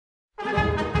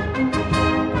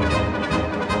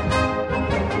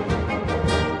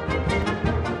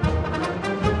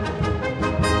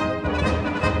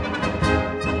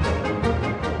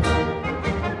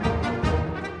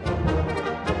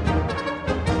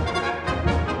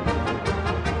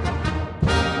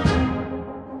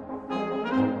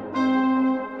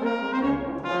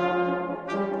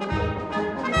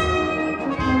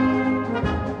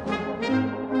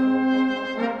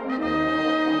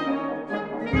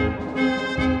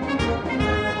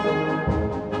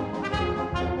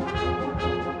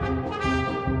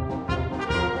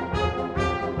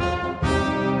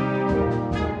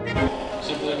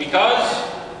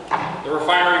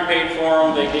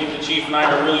chief and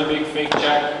I a really big fake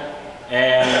check,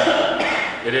 and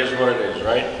it is what it is,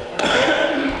 right?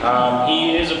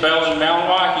 He is a Belgian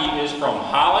Malinois. He is from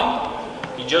Holland.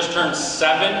 He just turned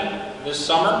 7 this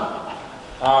summer.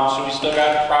 So we still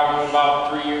got probably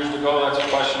about 3 years to go. That's a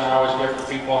question I always get for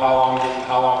people: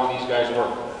 how long do these guys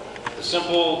work? The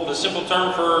simple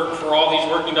term for all these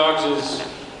working dogs is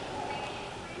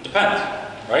depends,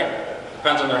 right?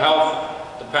 Depends on their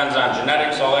health, depends on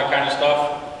genetics, all that kind of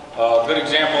stuff. A good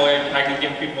example I can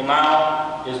give people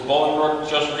now is Bolingbrook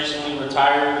just recently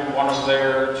retired one of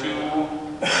their 2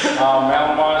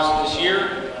 Malinois this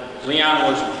year.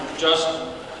 Leon was just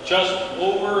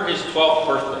over his 12th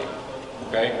birthday.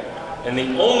 Okay, and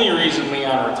the only reason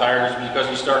Leon retired is because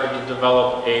he started to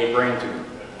develop a brain tumor,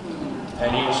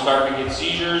 and he was starting to get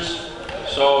seizures.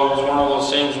 So it was one of those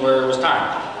things where it was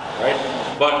time, right?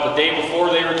 But the day before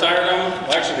they retired him,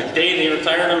 well, actually the day they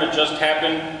retired him, it just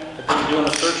happened that they were doing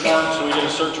a search warrant. So we did a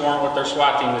search warrant with their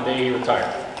SWAT team the day he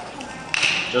retired.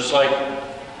 Just like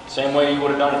same way you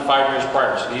would have done it 5 years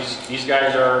prior. So these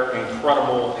guys are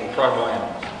incredible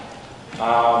animals.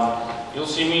 You'll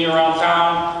see me around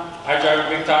town. I drive a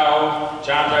big Tahoe.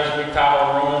 John drives a big Tahoe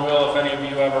in Romeoville. If any of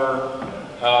you ever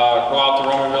go out to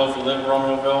Romeoville, if you live in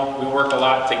Romeoville, we work a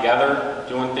lot together,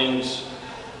 doing things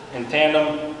in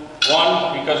tandem.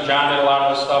 One, because John did a lot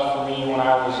of the stuff for me when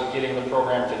I was getting the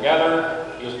program together.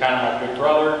 He was kind of my big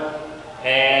brother.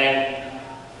 And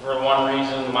for one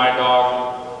reason,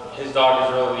 his dog is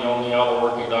really the only other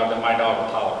working dog that my dog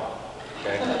will tolerate.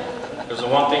 Okay? Because the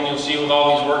one thing you'll see with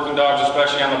all these working dogs,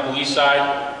 especially on the police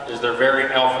side, is they're very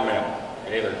alpha male.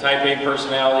 Okay? They're type A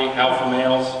personality, alpha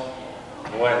males.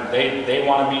 When they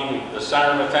want to be the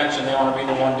center of attention, they want to be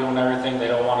the one doing everything. They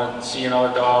don't want to see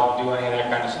another dog do any of that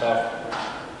kind of stuff.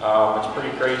 It's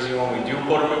pretty crazy when we do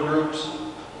put them in groups.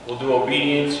 We'll do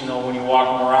obedience, when you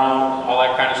walk them around, all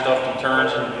that kind of stuff, in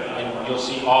turns, and you'll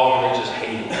see all of them, they just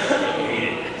hate it. They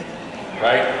hate it.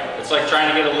 Right? It's like trying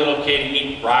to get a little kid to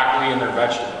eat broccoli and their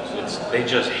vegetables. They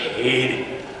just hate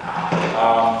it.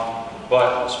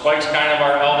 But Spike's kind of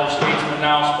our elder statesman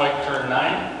now. Spike turned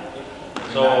 9.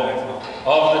 So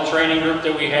of the training group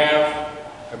that we have,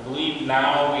 I believe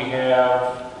now we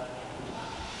have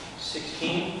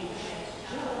 15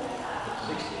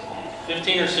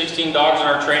 or 16 dogs in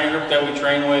our training group that we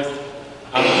train with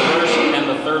on the 1st and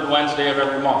the 3rd Wednesday of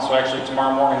every month. So actually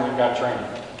tomorrow morning we've got training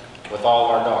with all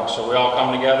of our dogs. So we all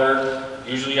come together,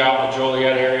 usually out in the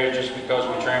Joliet area, just because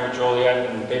we train with Joliet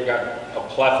and they've got a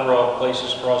plethora of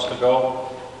places for us to go.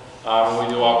 And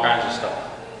we do all kinds of stuff.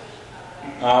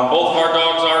 Both of our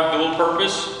dogs are dual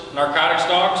purpose narcotics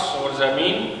dogs. So what does that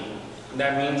mean?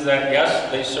 That means that yes,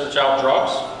 they search out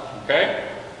drugs. Okay?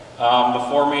 The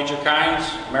 4 major kinds: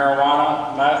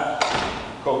 marijuana, meth,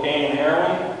 cocaine, and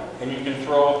heroin. And you can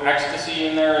throw ecstasy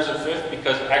in there as a 5th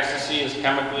because ecstasy is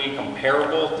chemically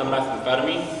comparable to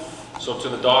methamphetamine. So to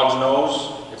the dog's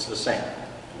nose, it's the same.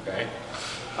 Okay.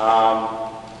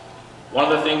 One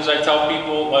of the things I tell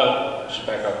people, well, I should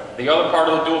back up. The other part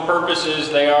of the dual purpose is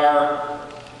they are,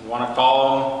 you want to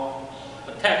call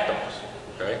them attack dogs.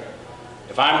 Okay.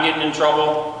 If I'm getting in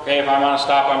trouble, okay, if I'm on a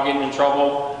stop, I'm getting in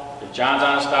trouble. If John's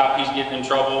on a stop, he's getting in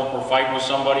trouble. We're fighting with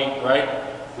somebody, right?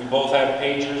 We both have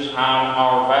pagers on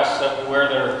our vests that we wear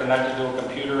that are connected to a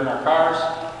computer in our cars.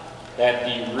 That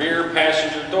the rear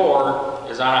passenger door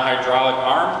is on a hydraulic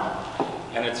arm,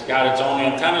 and it's got its own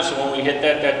antenna, so when we hit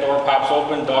that door pops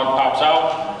open, dog pops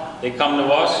out, they come to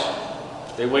us,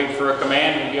 they wait for a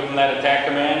command, we give them that attack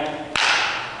command.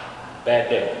 Bad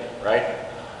day, right?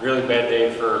 Really bad day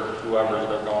for whoever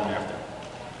they're going after.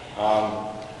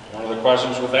 One of the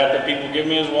questions with that people give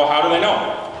me is, well, how do they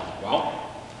know? Well,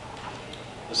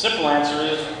 the simple answer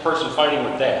is the person fighting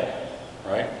with dad,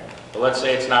 right? But let's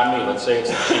say it's not me, let's say it's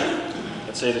the chief.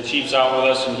 Let's say the chief's out with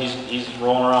us and he's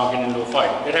rolling around getting into a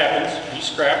fight. It happens, he's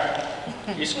scrapped.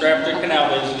 He scrapped the canal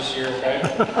days this year, okay?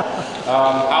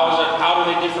 How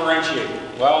do they differentiate?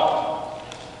 Well,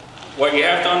 what you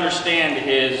have to understand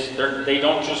is they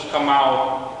don't just come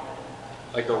out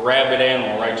like a rabid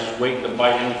animal, right? Just waiting to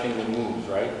bite anything that moves,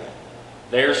 right?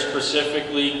 They're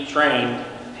specifically trained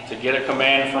to get a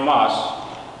command from us.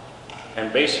 And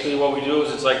basically what we do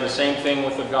is it's like the same thing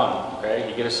with a gun, okay?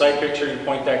 You get a sight picture, you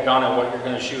point that gun at what you're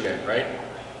going to shoot at, right?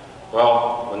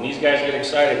 Well, when these guys get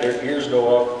excited, their ears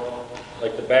go up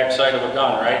like the back side of a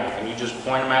gun, right? And you just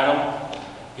point them at them,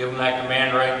 give them that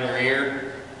command right in their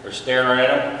ear, or stare right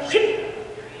at them.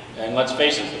 And let's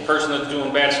face it, the person that's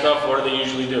doing bad stuff, what do they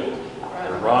usually do?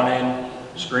 They're running,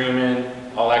 screaming,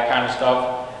 all that kind of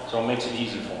stuff, so it makes it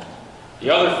easy for them.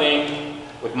 The other thing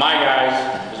with my guys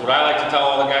is what I like to tell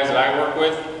all the guys that I work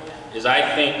with is I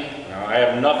think, I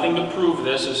have nothing to prove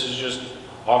this, this is just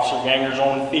Officer Ganger's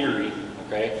own theory,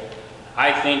 okay?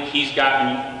 I think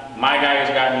my guy has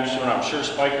gotten used to it, and I'm sure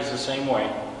Spike is the same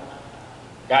way,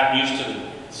 gotten used to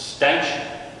the stench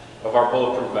of our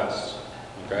bulletproof vests,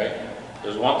 okay?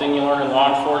 There's one thing you learn in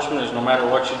law enforcement is no matter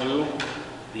what you do,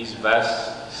 these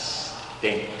vests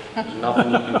stink. There's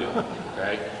nothing you can do,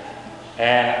 okay?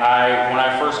 And when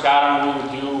I first got them, we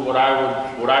would do what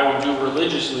I would do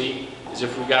religiously is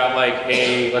if we got like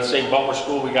let's say Butler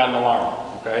School, we got an alarm,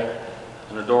 okay?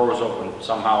 And the door was open.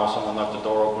 Somehow someone left the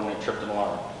door open and it tripped an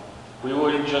alarm. We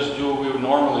wouldn't just do what we would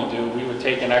normally do. We would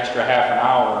take an extra half an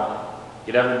hour,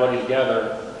 get everybody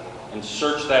together, and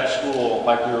search that school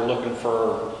like we were looking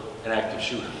for an active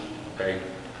shooter, okay?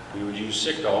 We would use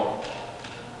Citgo,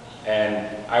 and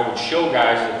I would show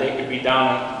guys that they could be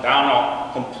down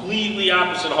a completely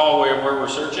opposite hallway of where we're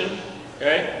searching,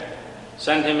 okay?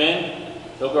 Send him in,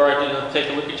 he'll go right there,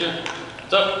 take a look at you,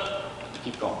 what's up?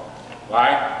 Keep going.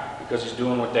 Why? Because he's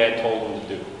doing what Dad told him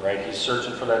to do, right? He's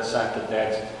searching for that scent that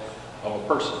Dad's of a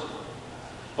person.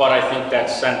 But I think that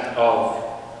scent of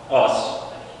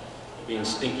us being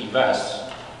stinky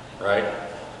vests, right?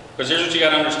 Because here's what you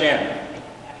gotta understand.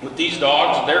 With these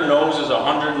dogs, their nose is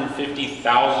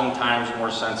 150,000 times more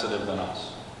sensitive than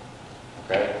us,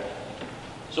 okay?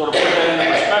 So to put that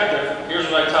into perspective, here's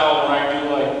what I tell when I do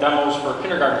like demos for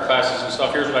kindergarten classes and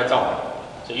stuff, here's what I tell them.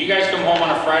 So you guys come home on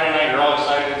a Friday night, you're all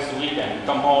excited, it's the weekend. You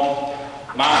come home,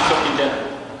 mom's cooking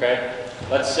dinner, okay?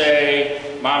 Let's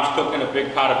say mom's cooking a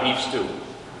big pot of beef stew,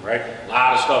 right? A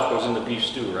lot of stuff goes into beef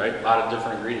stew, right? A lot of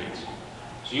different ingredients.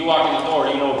 So you walk in the door,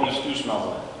 you know what beef stew smells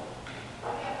like.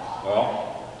 Well,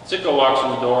 Citgo walks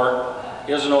in the door,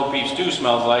 he doesn't know what beef stew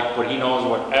smells like, but he knows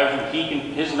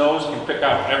his nose can pick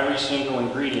out every single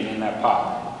ingredient in that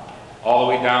pot. All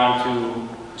the way down to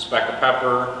a speck of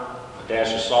pepper, a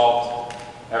dash of salt,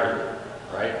 everything,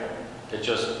 right? That's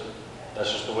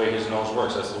just the way his nose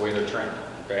works, that's the way they're trained,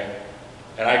 okay?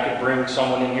 And I could bring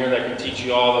someone in here that can teach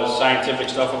you all the scientific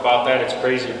stuff about that. It's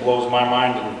crazy, it blows my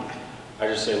mind, and I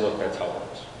just say, look, that's how it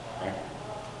works, right?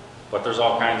 But there's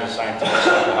all kinds of scientific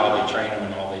stuff of how they train them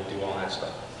and how they do all that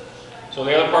stuff. So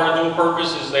the other part of dual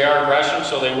purpose is they are aggression,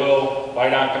 so they will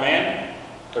bite on command.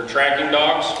 They're tracking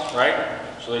dogs, right?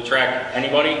 So they track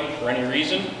anybody for any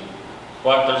reason.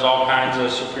 But there's all kinds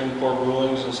of Supreme Court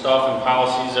rulings and stuff and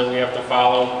policies that we have to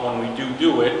follow when we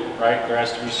do it, right? There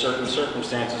has to be certain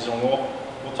circumstances, and we'll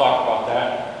talk about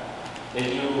that. They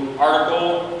do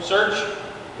article search,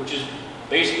 which is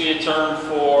basically a term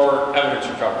for evidence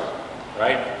recovery,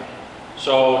 right?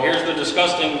 So here's the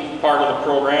disgusting part of the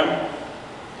program.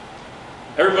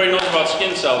 Everybody knows about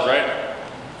skin cells, right?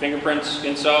 Fingerprints,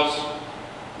 skin cells,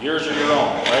 yours are your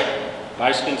own, right?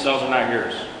 My skin cells are not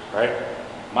yours, right?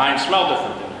 Mine smell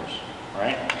different than yours,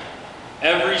 right?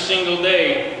 Every single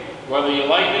day, whether you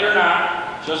like it or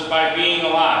not, just by being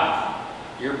alive,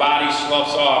 your body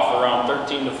sloughs off around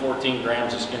 13 to 14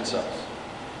 grams of skin cells.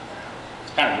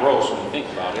 It's kind of gross when you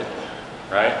think about it,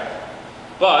 right?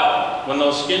 But when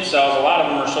those skin cells, a lot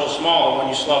of them are so small that when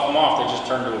you slough them off, they just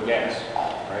turn to a gas,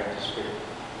 right? Disappear.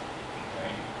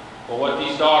 Okay? But what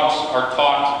these dogs are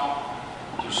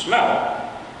taught to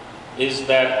smell is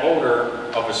that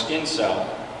odor of a skin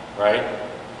cell, right?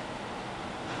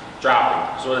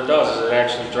 Dropping. So what it does is it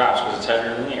actually drops because it's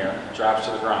heavier than the air. It drops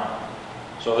to the ground.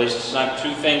 So they scent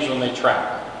two things when they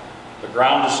track. The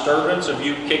ground disturbance of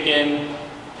you kicking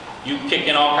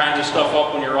all kinds of stuff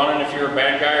up when you're running if you're a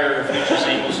bad guy, or if you just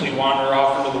aimlessly wander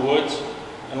off into the woods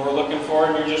and we're looking for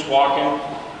it, you're just walking,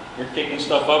 you're kicking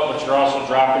stuff up, but you're also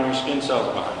dropping your skin cells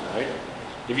behind you, right?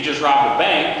 If you just rob a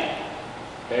bank,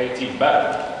 okay, it's even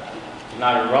better.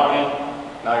 Now you're running,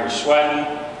 now you're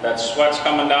sweating, that sweat's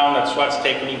coming down, that sweat's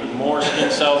taking even more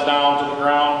skin cells down to the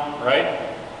ground, right?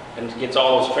 And it gets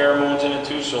all those pheromones in it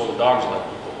too, so the dog's like,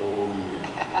 oh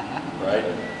yeah, right?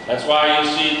 That's why you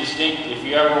see distinct, if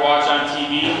you ever watch on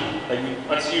TV, like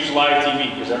let's use live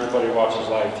TV, because everybody watches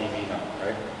live TV now,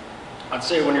 right? I'd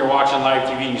say when you're watching live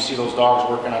TV and you see those dogs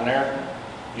working on there,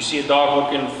 you see a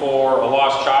dog looking for a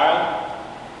lost child,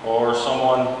 or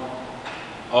someone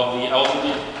of the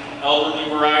elderly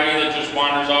variety that just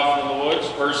wanders off into the woods,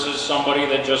 versus somebody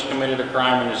that just committed a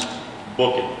crime and is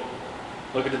booking.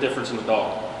 Look at the difference in the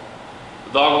dog.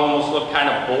 The dog will almost look kind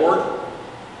of bored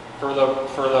for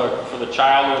the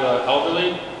child or the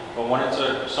elderly, but when it's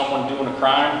someone doing a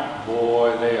crime,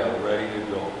 boy, they are ready to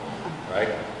go, right?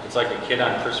 It's like a kid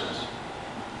on Christmas.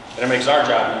 And it makes our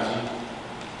job easy.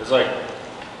 It's like,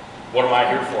 what am I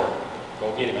here for?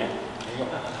 Go get it, man. There you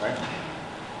go, right?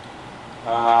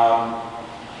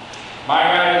 My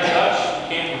guy is Dutch,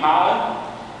 he came from Holland.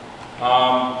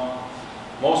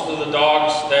 Most of the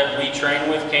dogs that we train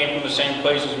with came from the same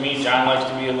place as me. John likes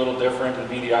to be a little different and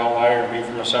be the outlier and be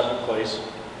from a separate place.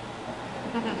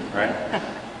 Right?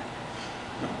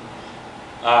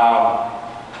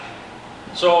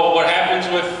 So what happens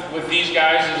with these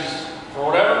guys is, for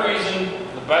whatever reason,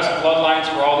 the best bloodlines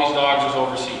for all these dogs is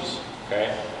overseas.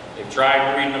 Okay? They've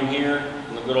tried breeding them here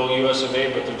in the good old US of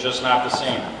A, but they're just not the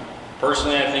same.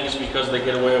 Personally, I think it's because they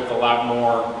get away with a lot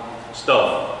more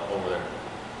stuff over there.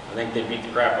 I think they beat the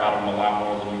crap out of them a lot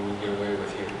more than you would get away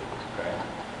with here. Okay?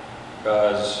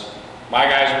 Because my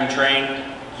guy's been trained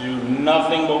to do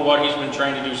nothing but what he's been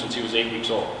trained to do since he was 8 weeks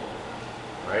old.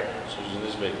 Right? So he's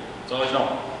this big. That's all he's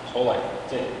known his whole life.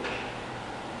 That's it.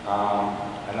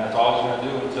 And that's all he's going to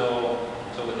do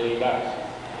until the day he dies.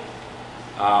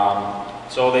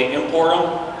 So they import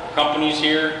them. Companies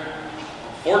here.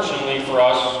 Fortunately for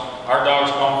us, our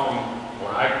dogs come from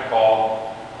what I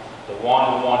call the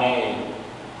 1 and 1A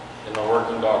in the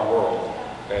working dog world.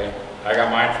 Okay, I got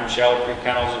mine from Shallow Creek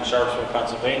Kennels in Sharpsville,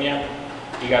 Pennsylvania.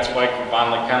 He got spiked from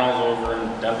Bond Lake Kennels over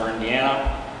in Denver,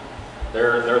 Indiana.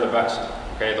 They're the best.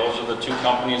 Okay, those are the two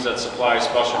companies that supply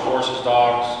Special Forces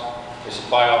dogs. They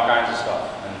supply all kinds of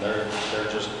stuff, and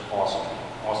they're just awesome,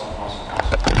 awesome, awesome,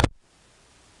 awesome.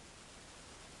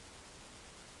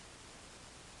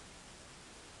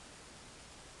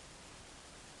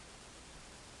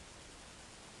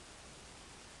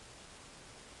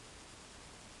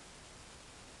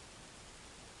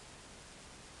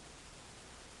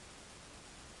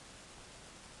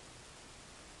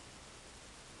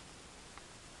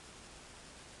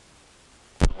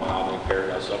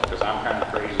 Us up because I'm kind of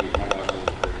crazy. My dog is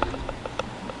crazy.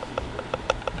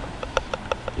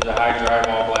 He's a high drive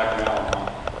all black male.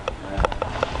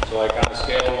 Right? So like on a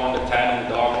scale of 1 to 10 in the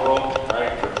dog world,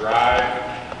 right? For drive,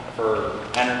 for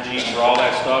energy, for all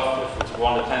that stuff, if it's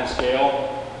 1 to 10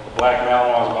 scale, the black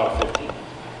Malinois is about a 15.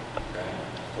 Okay?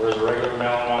 Whereas a regular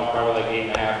Malinois is probably like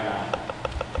 8.5 now.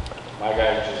 My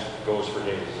guy just goes for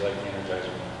days. He's like the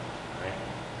Energizer Man, right?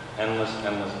 Endless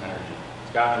energy.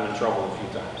 It's gotten him in trouble a few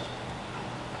times.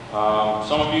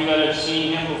 Some of you that have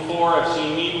seen him before, have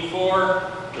seen me before.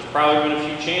 There's probably been a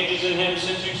few changes in him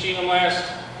since you've seen him last.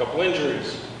 A couple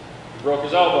injuries. He broke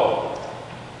his elbow.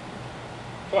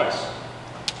 Twice.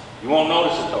 You won't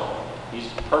notice it though.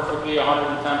 He's perfectly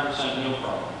 110% healed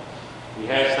from it. He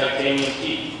has titanium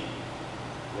teeth.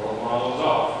 Broke one of those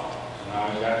off. So now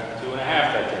he's got 2.5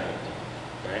 titanium teeth.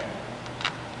 Okay?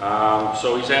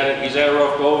 So he's had a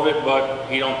rough go of it, but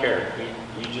he don't care.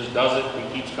 He just does it.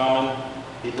 He keeps coming.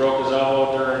 He broke his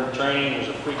elbow during training. There was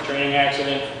a freak training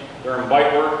accident during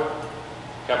bite work.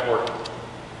 Kept working.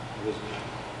 He was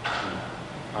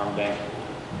arm dangled.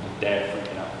 His dad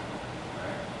freaking out.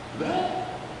 Right?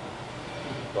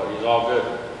 But he's all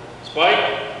good.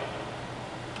 Spike?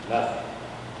 Nothing.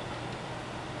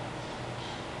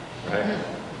 Right?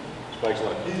 Spike's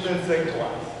like, he's been sick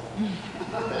twice.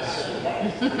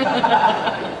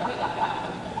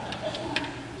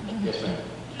 Yes, ma'am.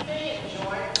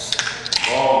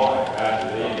 Oh my God, do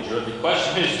they enjoy? The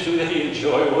question is, do they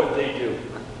enjoy what they do?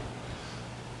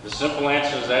 The simple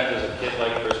answer is that there's a kid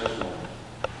like Christmas morning.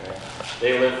 Okay?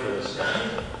 They live for this stuff,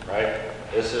 right?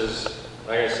 This is,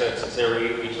 like I said, since they were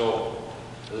 8 weeks old,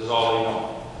 this is all they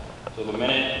know. So the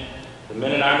minute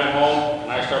I'm at home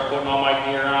and I start putting all my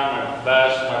gear on, my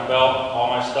vest, my belt, all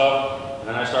my stuff, and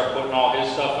then I start putting all his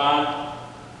stuff on,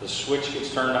 the switch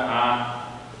gets turned on,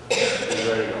 he's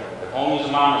ready to go. At home, he's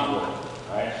a mama's boy,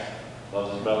 right?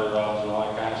 Loves his belly rubs and all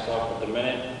that kind of stuff, but the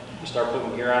minute you start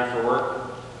putting gear on for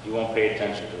work, you won't pay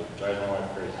attention to it. It drives my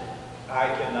wife crazy.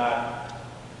 I cannot,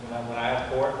 when I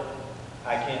have court,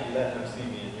 I can't let him see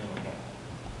me in uniform.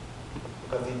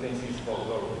 Because he thinks he's supposed to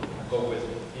go with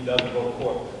me. He doesn't go to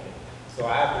court with me. So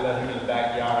I have to let him in the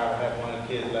backyard, have one of the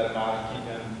kids let him out and keep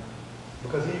him,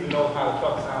 because he even knows how the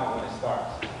truck sounds when it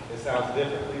starts. It sounds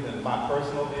differently than my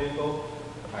personal vehicle,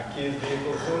 my kid's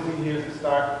vehicle. As soon as he hears it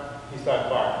start, he starts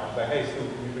barking. He's like, hey, Stu,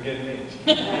 you forgetting me?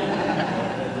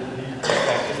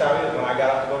 That's just how it is. When I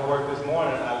got up to go to work this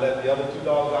morning, I let the other 2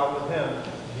 dogs out with him.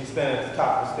 He's standing at the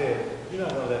top of the stairs. You're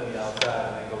not going to let me outside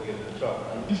and then go get in the truck,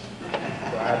 right?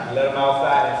 So I have to let him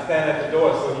outside and stand at the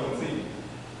door so he can see me.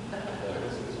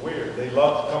 It's weird. They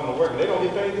love to come to work. They don't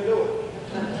get paid to do it.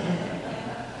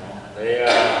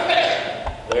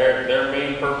 Their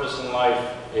main purpose in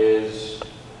life is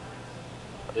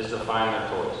to find their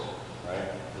toys, right?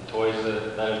 The toys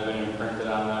that have been imprinted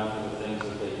on them for the things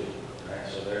that they do, right?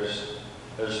 So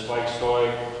there's Spike's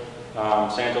toy.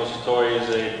 Santos' toy is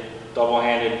a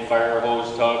double-handed fire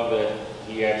hose tug that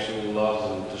he absolutely loves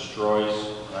and destroys,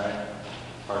 right?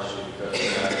 Partially because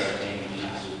he's not titanium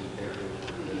teeth, so he can care for it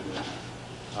pretty good.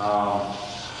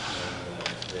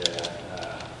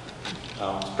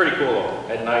 Yeah. It's pretty cool though.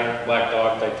 At night, black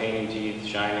dog, titanium teeth,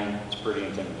 shining. It's pretty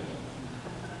intimidating.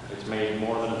 It's made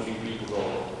more than a few people go.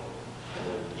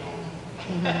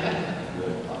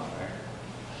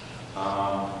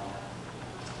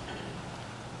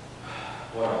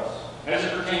 What else? As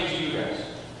it pertains to you guys.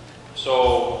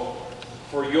 So,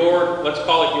 for your, let's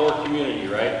call it your community,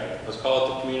 right? Let's call it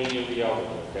the community of the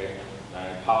elderly, okay? I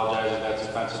apologize if that's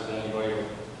offensive to anybody, but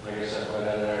like I said, by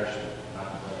that actually, not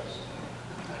the rest.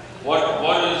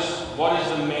 What is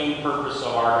the main purpose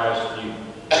of our guys for you?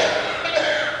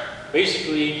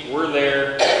 Basically, we're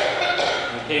there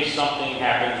in case something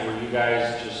happens where you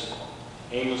guys just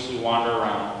aimlessly wander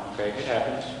around, okay? It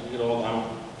happens. We get old. I'm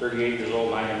 38 years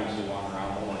old and I aimlessly wander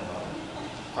around. Don't worry about it.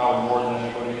 Probably more than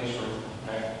anybody in this room,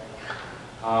 okay?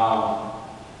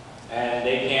 And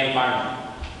they can find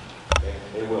you. Okay?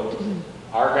 They will.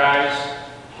 Our guys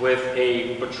with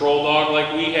a patrol dog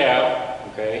like we have,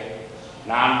 okay?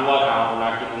 Non-bloodhound, we're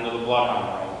not getting into the bloodhound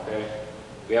realm, okay?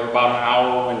 We have about an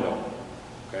hour window,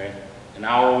 okay? An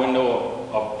hour window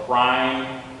of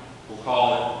prime, we'll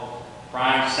call it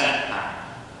prime scent time,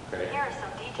 okay?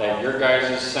 That your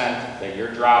guys' scent, that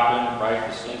you're dropping, right?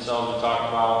 The skin cells we talked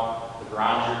about, the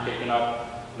grounds you're picking up.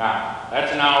 Now,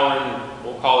 that's an hour in,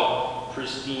 we'll call it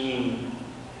pristine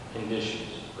conditions,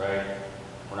 right?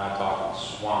 We're not talking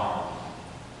swamp,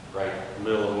 right?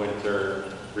 Middle of winter,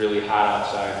 really hot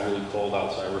outside, really cold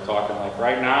outside. We're talking like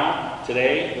right now,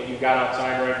 today, what you got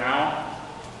outside right now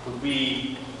would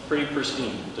be pretty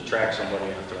pristine to track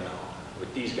somebody after an hour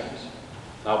with these guys.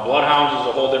 Now, bloodhounds is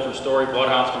a whole different story.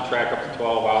 Bloodhounds can track up to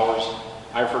 12 hours.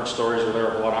 I've heard stories where there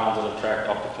are bloodhounds that have tracked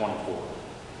up to 24.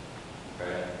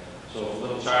 Okay? So if a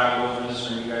little child goes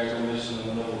missing, or you guys go missing in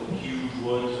the middle of huge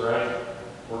woods, right?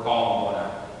 We're calling them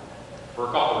bloodhound. For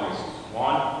a couple reasons.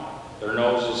 One, their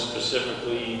nose is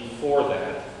specifically for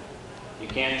that. You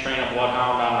can't train a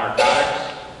bloodhound on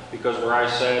narcotics because where I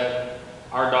said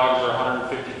our dogs are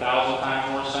 150,000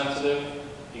 times more sensitive,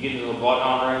 you get into the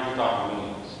bloodhound range, you're talking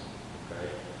millions. Okay?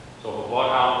 So if a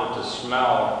bloodhound were to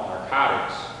smell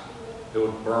narcotics, it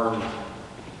would burn,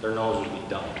 their nose would be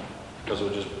done because it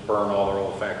would just burn all their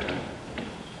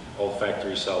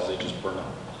olfactory cells, they just burn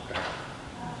up. Okay?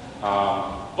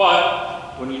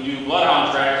 But when you do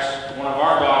bloodhound tracks, one of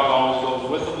our dogs always goes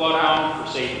with the bloodhound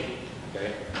for safety,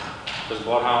 okay? Because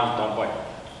bloodhounds don't bite,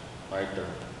 right? They're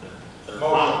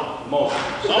most.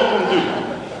 Some of them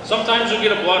do. Sometimes you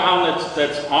get a bloodhound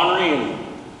that's ornery and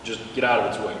just get out of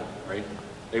its way, right?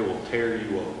 They will tear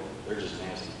you up. They're just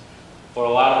nasty. But a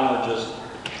lot of them are just,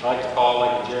 I like to call it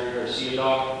like a Jerry Garcia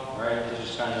dog, right? They're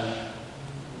just kind of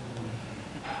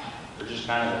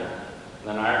there. And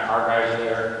then our guys are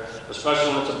there,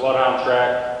 especially when it's a bloodhound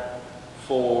track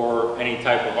for any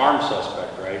type of armed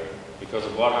suspect, right? Because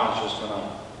the bloodhound's just gonna,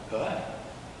 what?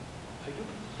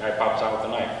 Guy pops out with a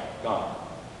knife, gun.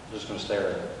 Just gonna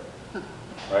stare at it,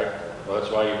 right? Well,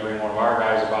 that's why you bring one of our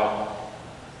guys about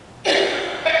a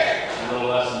little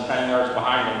less than 10 yards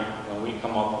behind him when we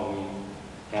come up and we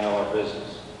handle our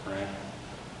business, right?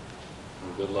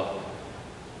 And good luck.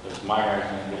 Because my guy's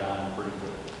gonna get on pretty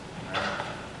quick, right?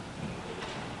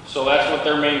 So that's what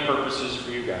their main purpose is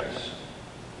for you guys.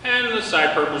 And the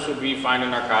side purpose would be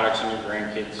finding narcotics in your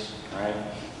grandkids, right?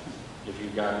 If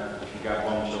you've got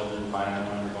bum children, finding them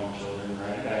on your bum children,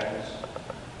 right? It happens.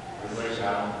 Everybody's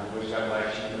got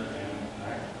black sheep in their family,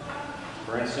 right?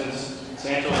 For instance,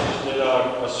 Santos just did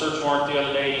a search warrant the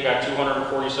other day. He got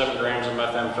 247 grams of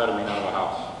methamphetamine out of a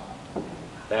house.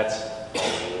 That's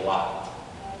a lot.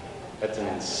 That's an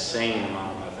insane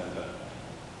amount of methamphetamine.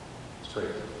 It's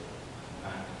crazy.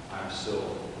 I'm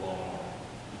still blown away.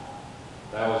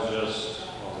 That was just,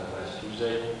 what was that, last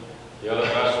Tuesday? The other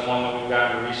best one that we've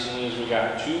gotten recently is we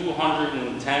got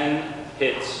 210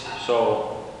 hits,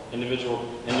 so individual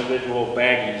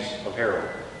baggies of heroin.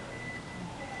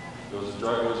 It was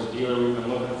a dealer we've been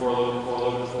looking for.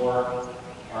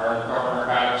 Our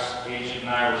narcotics agent and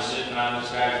I were sitting on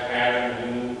this guy's pad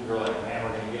and we were like, man,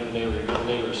 we're gonna get him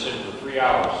today. We were sitting for 3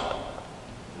 hours.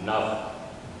 Nothing.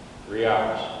 3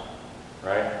 hours.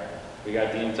 Right? We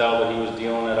got the intel that he was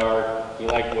dealing at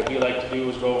what he liked to do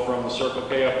was go from the Circle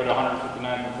K up at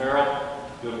 159th and Farrell,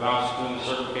 do a bounce between the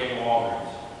Circle K and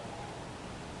Walgreens.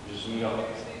 Just meet up.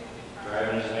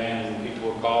 Driving his van and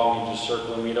people would call and he'd just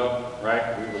circle and meet up, right?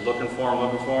 We were looking for him.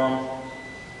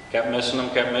 Kept missing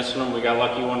him. We got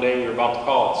lucky one day, we were about to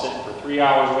call it, sitting for 3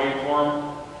 hours waiting for him.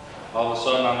 All of a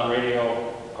sudden on the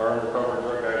radio, our undercover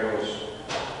drug guy goes,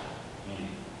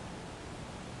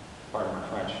 pardon my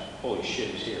French, holy shit,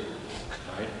 he's here,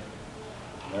 right?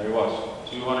 And there he was,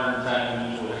 210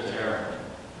 individual hits of heroin.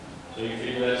 So you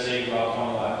figure that saved about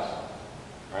 20 lives.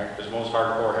 right? Because most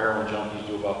hardcore heroin junkies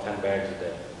do about 10 bags a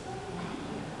day.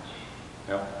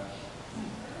 Yep.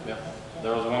 Yep.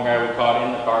 There was one guy we caught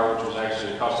in the car, which was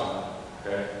actually a customer,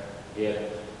 okay? He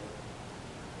had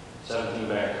 17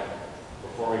 bags on.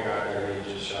 Before we got there,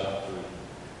 he just shot up 3.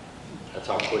 That's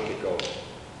how quick it goes.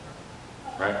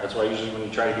 Right? That's why usually when you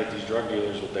try to get these drug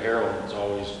dealers with the heroin, it's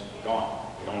always gone.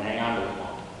 You don't hang on to it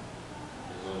long.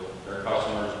 Their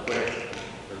customers are quick.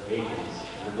 They're agents.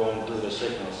 They're going through the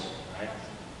sickness. Right?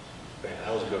 Man,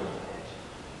 that was a good one.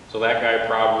 So that guy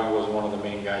probably was one of the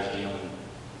main guys dealing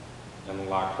in the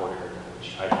Lockport area,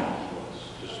 which I think he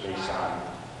was, just based on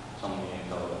some of the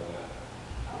intel that we got.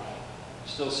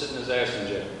 Still sitting his ass in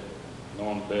jail. No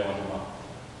one's bailing him up.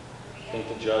 I think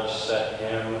the judge set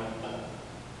him, I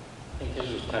think his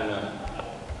was 10 million.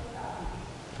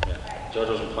 Yeah, the judge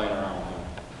wasn't playing around with him,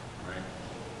 right?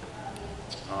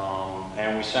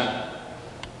 And we sent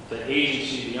the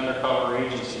agency, the undercover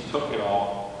agency took it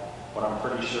all, but I'm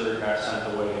pretty sure it got sent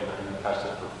away and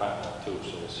tested for fentanyl too,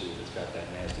 so we'll see if it's got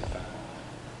that nasty fentanyl.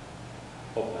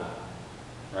 Hope not,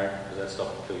 right? Because that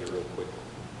stuff will kill you real quick,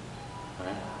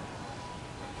 right?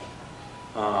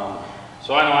 So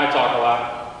I know I talk a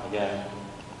lot. Again,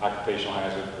 occupational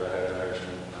hazard, redheaded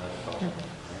Irishman.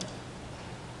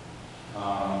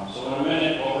 So in a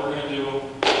minute, what we're going to do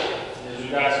is we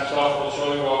got some stuff. We'll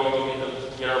show you what we go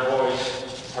get our boys,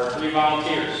 our 3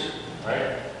 volunteers,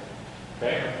 right?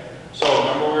 Okay. So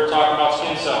remember we were talking about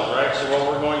skin cells, right? So what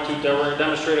we're going to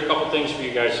demonstrate a couple things for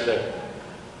you guys today.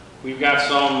 We've got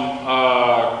some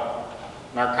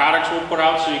narcotics we'll put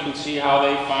out so you can see how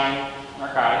they find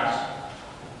narcotics.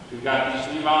 We've got these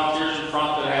 3 volunteers in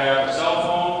front that have a cell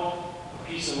phone, a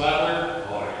piece of leather,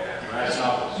 brass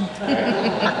knuckles.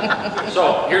 Okay?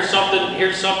 So here's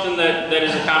something that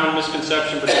is a common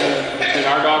misconception between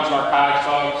our dogs, narcotics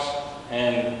dogs,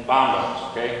 and bomb dogs.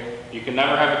 Okay, you can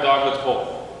never have a dog that's both.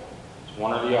 It's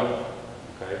one or the other.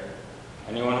 Okay,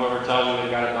 anyone who ever tells you they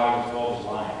got a dog that's both is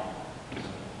lying. It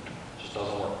just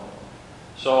doesn't work.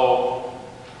 So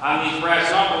on these brass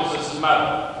knuckles, this is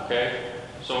metal. Okay.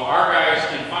 So our guys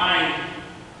can find,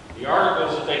 the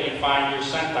articles that they can find your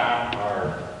scent on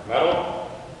are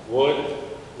metal, wood,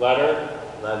 leather,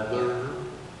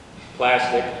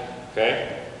 plastic,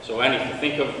 okay? So anything,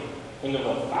 think of the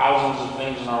thousands of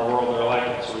things in our world that are like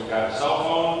it. So we've got a cell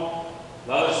phone,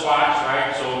 leather swatch,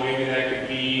 right? So maybe that could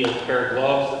be a pair of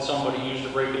gloves that somebody used to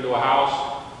break into a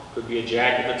house. Could be a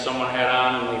jacket that someone had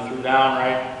on and they threw down,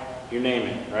 right? You name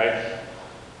it, right?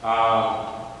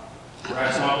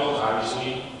 Brass knuckles,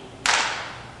 obviously,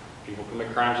 people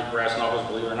commit crimes with brass knuckles,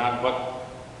 believe it or not, but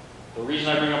the reason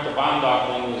I bring up the bomb dog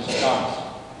thing is guns,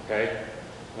 okay?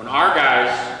 When our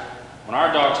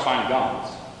dogs find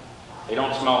guns, they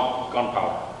don't smell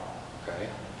gunpowder, okay?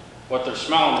 What they're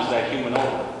smelling is that human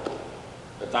odor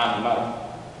that's on the metal,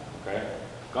 okay?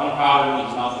 Gunpowder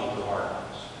means nothing to our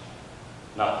dogs,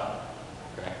 nothing,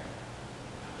 okay?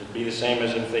 It'd be the same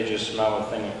as if they just smell a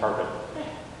thing of carpet.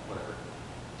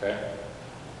 Okay,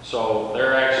 so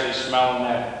they're actually smelling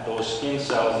those skin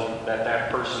cells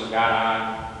that person got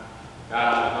on the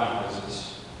gun, because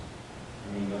it's,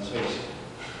 I mean, let's face it,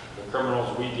 the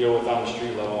criminals we deal with on the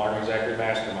street level aren't exactly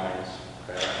masterminds.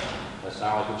 Okay, that's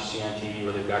not like what you see on TV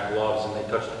where they've got gloves and they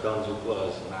touch the guns with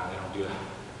gloves. Nah, they don't do that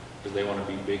because they want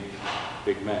to be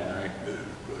big men, right?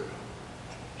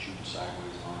 Shooting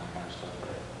sideways and all that kind of stuff,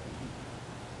 right?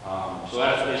 So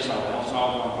that's what they smell. They don't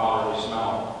smell gunpowder, they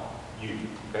smell you.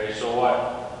 Okay, so what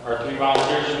our 3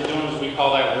 volunteers are doing is we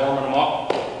call that warming them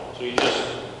up. So you just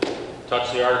touch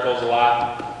the articles a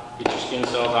lot, get your skin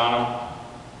cells on them,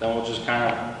 then we'll just kind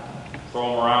of throw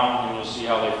them around and you'll see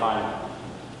how they find them.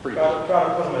 Pretty good. Try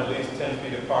to put them at least 10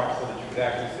 feet apart so that you could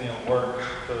actually see them work,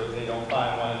 so that they don't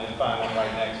find one and then find one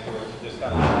right next to it. So just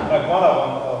kind of, like one of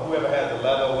them, whoever has the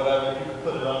leather or whatever, you can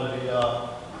put it under the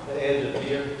edge of the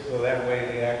ear, so that way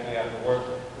they actually have to work.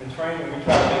 In training, we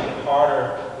try to make it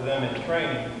harder for them in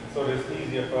training, so that it's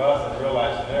easier for us in real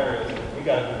life scenarios. We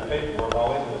got to do the paperwork,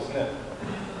 all they do is snip.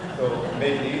 So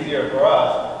make it easier for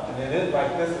us. And then it's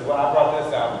like, this is why I brought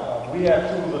this out. We have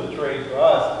tools of the trade for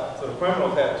us, so the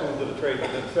criminals have tools of the trade for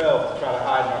themselves to try to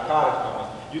hide narcotics from us.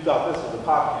 You thought this was a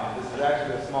pop can. This is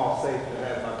actually a small safe that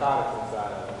has narcotics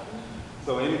inside of it.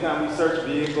 So anytime we search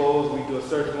vehicles, we do a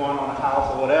search warrant on a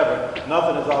house or whatever,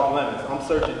 nothing is off limits. I'm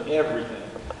searching everything.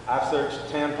 I've searched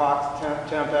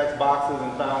Tampax boxes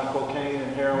and found cocaine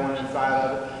and heroin inside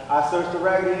of it. I searched a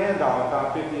Raggedy Ann doll and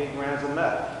found 58 grams of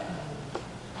meth.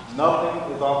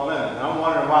 Nothing is off limits. And I'm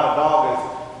wondering why the dog is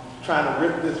trying to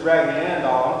rip this Raggedy Ann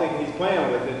doll. I'm thinking he's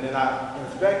playing with it, and then I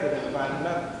inspected it and found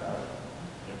meth inside of it.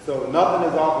 So nothing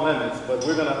is off limits, but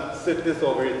we're going to sit this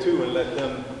over here too and let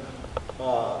them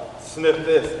sniff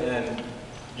this, and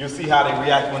you'll see how they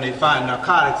react when they find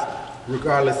narcotics,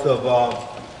 regardless of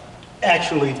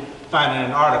actually finding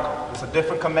an article. It's a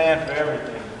different command for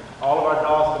everything. All of our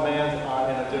dogs' commands are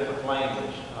in a different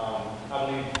language. I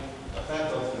believe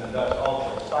Santos is in Dutch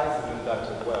also, Spice is in Dutch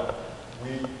as well.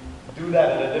 We do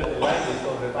that in a different language,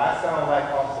 so that if I sound like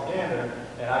Officer Gander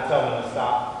and I tell them to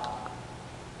stop,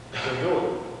 they'll do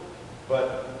it. But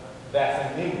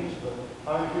that's in English. But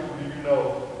how many people do you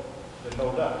know that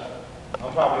know Dutch?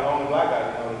 I'm probably the only black guy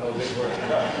that knows big words in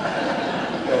Dutch.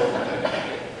 So,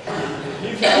 if he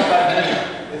sounds like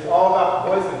me, it's all about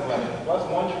voice inflection. Plus,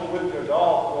 once you're with your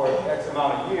dog for X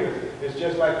amount of years, it's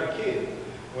just like your kids.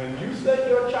 When you say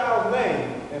your child's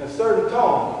name in a certain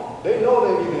tone, they know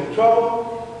they're either in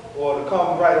trouble or to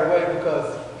come right away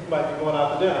because you might be going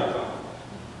out to dinner or something.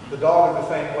 The dog is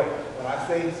the same way. When I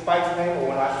say Spike's name or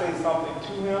when I say something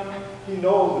to him, he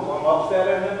knows if I'm upset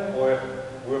at him or if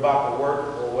we're about to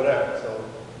work or whatever. So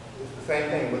it's the same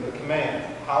thing with the commands.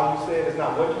 How you say it is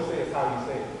not what you say, it's how you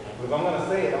say it. But if I'm going to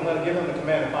say it, I'm going to give him the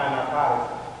command to find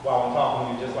narcotics while I'm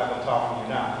talking to you just like I'm talking to you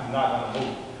now. He's not going to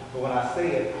move. But when I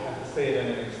say it, I have to say it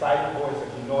in an excited voice if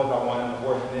he knows I want him to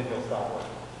work, and then he'll stop working.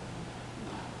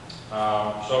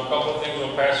 So a couple of things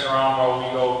we'll pass around while we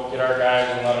go get our guys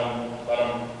and let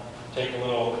them take a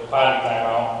little potty time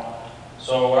out.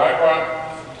 So what I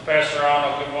brought to pass around,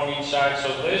 I'll give one each side.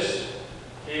 So this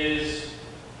is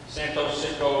Santos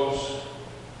Citgo's,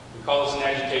 we call this an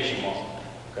agitation muzzle,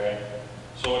 okay?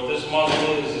 So what this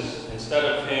muzzle is instead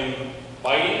of him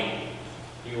biting,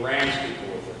 he rams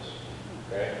people with this,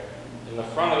 okay? In the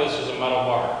front of this is a metal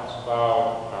bar. It's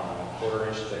about, I don't know, a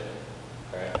quarter-inch thick,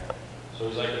 okay? So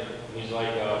he's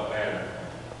like a battery,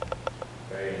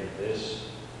 okay? And this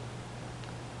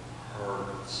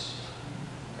hurts,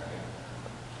 okay?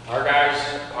 Our guys,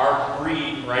 our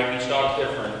breed, right, each dog's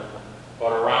different,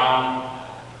 but around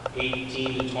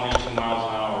 18 to 22 miles an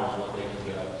hour is what they can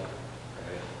get up to,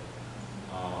 okay?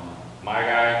 My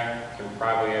guy can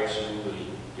probably absolutely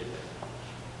get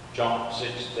there.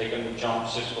 They can jump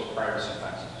 6 foot privacy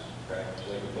fences, okay?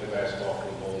 So they can play basketball for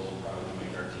the Bulls and probably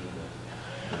make our team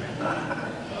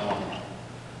good.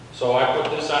 So I put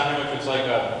this on him if it's like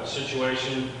a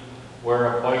situation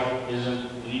where a bite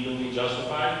isn't legally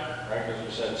justified, right? Because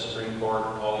we said Supreme Court,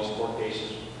 all these court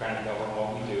cases kind of govern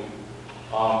what we do.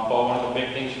 But one of the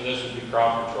big things for this would be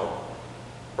crowd control.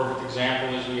 Perfect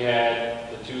example is we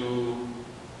had the 2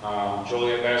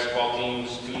 Joliet basketball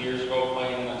teams 2 years ago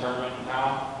playing in a tournament in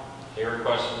town. They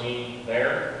requested me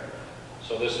there,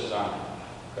 so this was on him,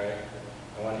 okay?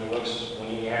 And when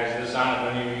he has this on,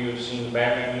 if any of you have seen the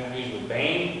Batman movies with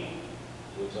Bane,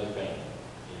 he looks like Bane.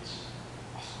 It's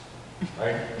awesome,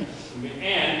 right?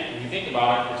 And if you think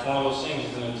about it, it's one of those things,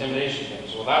 it's an intimidation thing.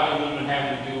 So without him even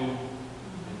having to do an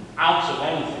ounce of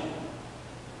anything,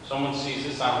 someone sees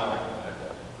this on the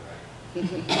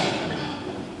right?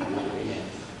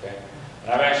 Okay?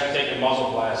 And I've actually taken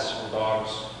muzzle blasts from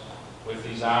dogs with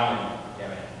these on, and yeah,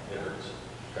 man, it hurts,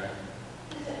 okay?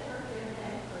 Does it hurt their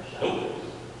neck or shoulder? Nope.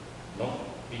 Nope.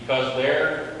 Because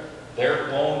their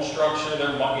bone structure,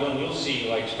 you'll see,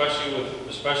 like especially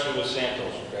with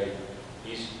Santos, okay?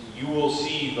 You will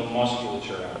see the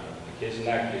musculature on him. Like his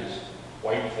neck is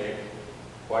quite thick,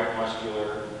 quite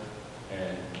muscular,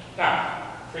 and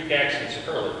now freak accidents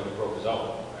occur like when he broke his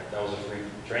elbow, right? That was a freak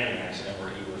training accident where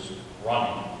he was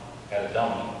running at a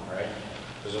dummy, right?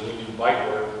 Because when we do bite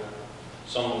work,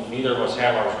 neither of us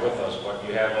have ours with us, but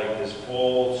you have like this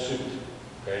full suit,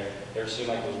 okay? Ever seen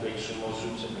like those big sumo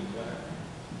suits in the clinic?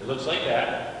 It looks like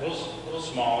that, a little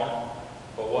smaller,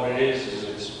 but what it is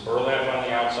it's burlap on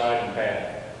the outside and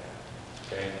padding,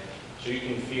 okay? So you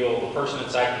can feel, the person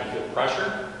inside can feel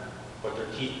pressure, but their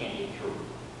teeth can't get through,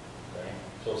 okay?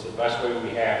 So it's the best way we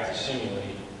have to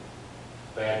simulate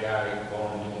bad guy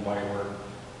going and doing bite work,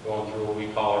 going through what we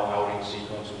call our outing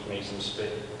sequence, which makes them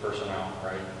spit the person out,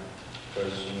 right?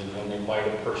 Because when they bite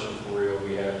a person for real,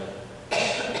 we have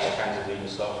all kinds of legal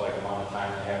stuff, like amount of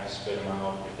time they have to spit them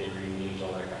out, if they re-engage,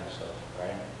 all that kind of stuff,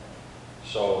 right?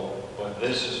 So, but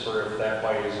this is for if that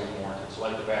bite isn't warranted. It's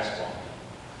like the basketball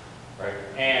game, right?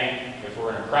 And if we're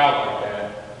in a crowd like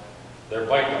that, they're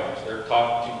bite dogs. They're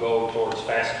taught to go towards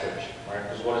fast twitch, right?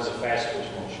 Because what is a fast twitch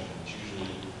motion? It's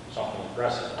usually something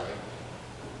aggressive, right?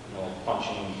 You know, like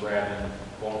punching, grabbing,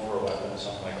 going for a weapon,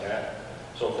 something like that.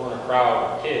 So if we're in a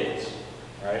crowd with kids,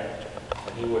 right,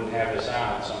 and he wouldn't have this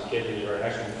on, and some kid who's right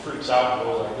next to him freaks out and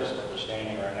goes like this, but they're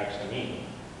standing right next to me.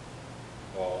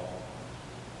 Well,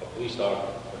 a police dog,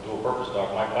 a dual purpose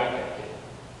dog might bite that kid,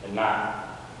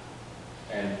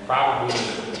 and probably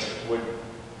would,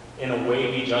 in a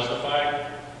way, be justified,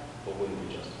 but wouldn't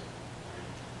be justified.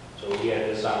 So we had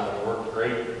this on, but it worked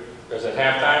great. Because at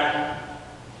halftime,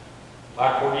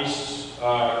 Lockport East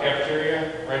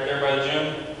cafeteria, right there by the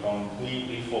gym,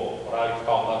 completely full. What I like to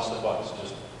call nuts to butts,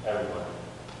 just everybody.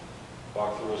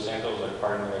 Walk through with Santos like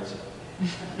party in the Red Sea.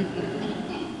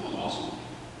 Awesome.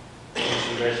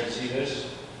 So you guys can see this.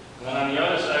 And then on the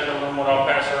other side of the room, what I'll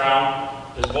pass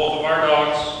around is both of our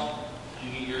dogs.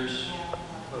 Did you get yours?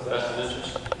 Vested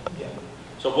interest? Yeah.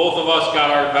 So both of us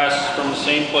got our vests from the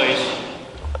same place,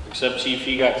 except Chief,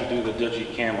 he got to do the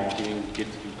digi camel. He didn't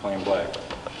get to be plain black.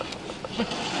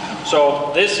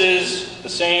 So this is the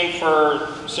same for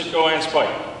Citgo and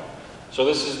Spike. So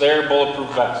this is their bulletproof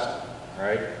vest, all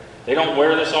right? They don't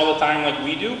wear this all the time like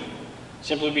we do,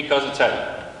 simply because it's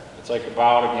heavy. It's like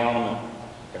about a gallon of milk,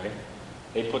 okay?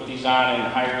 They put these on in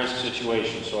high-risk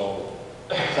situations, so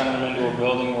send them into a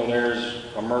building where there's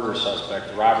a murder suspect,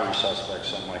 a robbery suspect,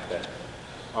 something like that.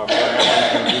 Brian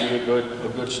can give you a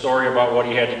good story about what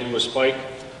he had to do with Spike.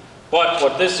 But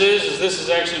what this is this is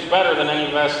actually better than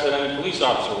any vest that any police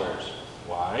officer wears.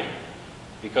 Why?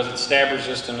 Because it's stab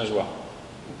resistant as well.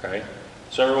 Okay?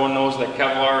 So everyone knows that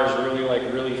Kevlar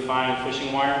is really fine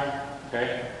fishing wire.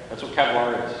 Okay? That's what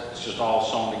Kevlar is. It's just all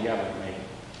sewn together to make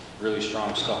really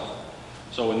strong stuff.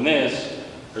 So in this,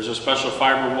 there's a special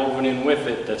fiber woven in with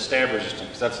it that's stab resistant,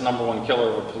 because that's the #1 killer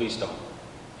of a police dog,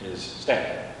 is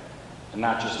stab. And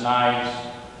not just knives,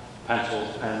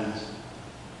 pencils, pens,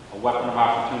 a weapon of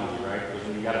opportunity, right? Because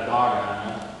when you got a dog on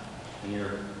you, and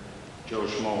you're Joe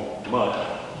Schmo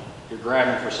mud, you're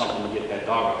grabbing for something to get that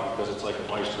dog out, because it's like a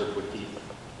vice grip with teeth.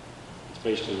 It's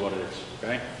basically what it is,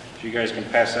 okay? So you guys can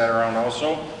pass that around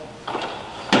also.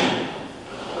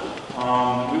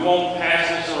 We won't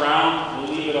pass this around,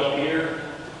 we'll leave it up here.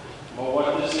 But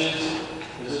what this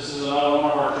is another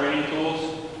one of our training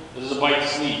tools. This is a bite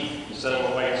sleeve instead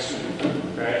of a bite suit,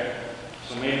 okay?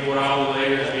 So maybe what I'll do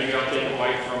later is maybe I'll take a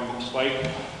bite from Spike,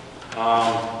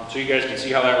 so you guys can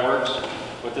see how that works.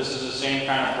 But this is the same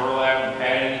kind of burlap and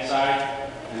padding inside.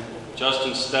 And just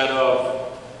instead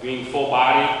of being full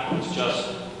body, it's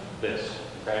just this,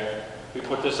 okay? We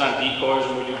put this on decoys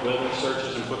when we do building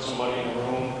searches and put somebody in the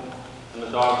room, and the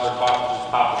dogs are caught,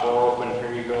 just pop the door open,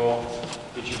 here you go.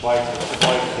 Get your bite,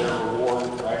 their reward,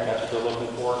 right? That's what they're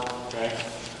looking for, okay?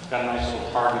 Got a nice little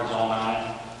target zone on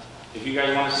it. If you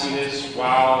guys want to see this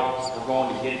while we're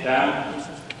going to get them,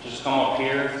 just come up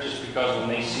here, just because when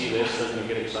they see this, they're going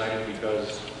to get excited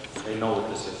because they know what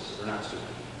this is. They're not stupid,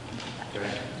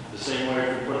 okay? The same way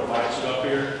if we put a light suit up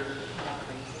here,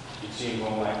 you'd see them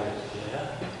going like this. Yeah?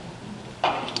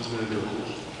 Who's going to do it,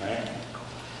 right?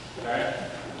 Okay?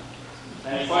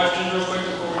 Any questions real quick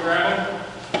before we grab them?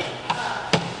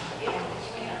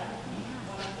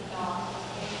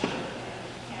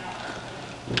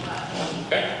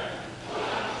 Okay.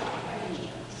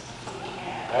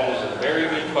 That is a very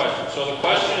good question. So the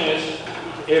question is,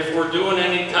 if we're doing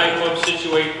any type of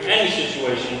any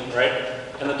situation, right,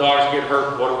 and the dogs get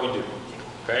hurt, what do we do?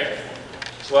 Okay?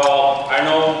 Well, I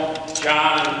know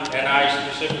John and I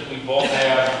specifically both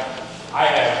I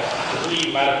have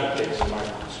 3 medical kits in my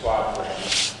squad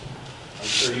frame. I'm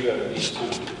sure you have at least 2.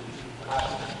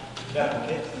 Medical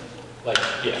kits? Like,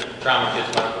 yeah, trauma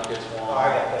kits, medical kits. Oh, I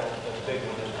got that big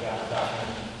one that we got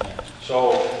documented.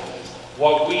 So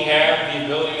what we have, the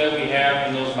ability that we have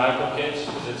in those medical kits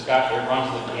is it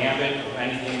runs the gambit of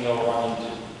anything they'll run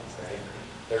into. Okay?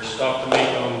 There's stuff to make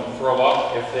them throw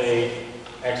up if they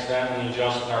accidentally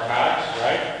ingest narcotics,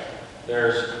 right?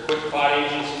 There's quick clot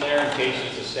agents in there in case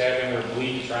it's a stabbing or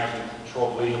bleed, trying to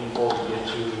control bleeding before we get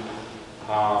to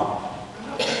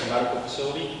the medical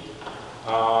facility.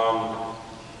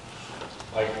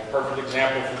 Like a perfect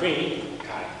example for me,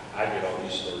 God, I get all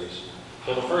these stories.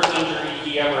 So the first injury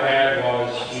he ever had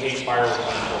was he hates fireworks on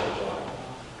the 4th of July.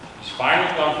 He's fine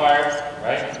with gunfire,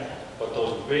 right? But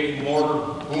those big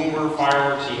mortar boomer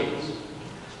fireworks he hates.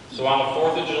 So on the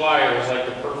 4th of July, it was like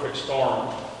the perfect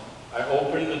storm. I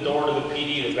opened the door to the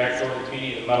PD, the back door to the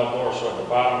PD, the metal door, so at the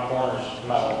bottom corner is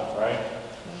metal, right?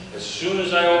 As soon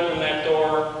as I opened that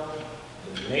door,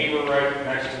 the neighbor right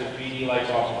next to the PD lights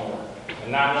off and work.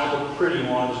 And not one of the pretty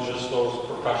ones, just those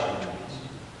percussion ones.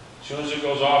 As soon as it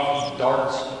goes off, he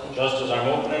darts just as I'm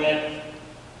opening it,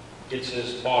 gets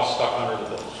his paw stuck under the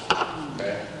door.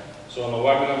 Okay? So in the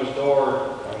webbing of his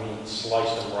door, I mean,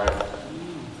 sliced him right up.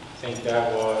 I think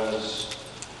that was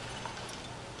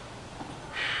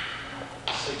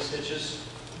 6 stitches.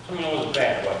 I mean, it wasn't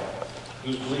bad, but he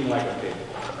was bleeding like a pig,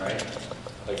 right?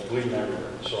 Like bleeding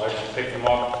everywhere. So I just picked him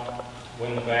up,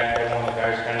 went in the back, had one of the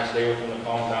guys kind of stay with him to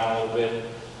calm down a little bit.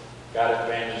 Got it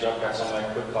bandaged up, got some of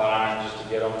that quick clot on just to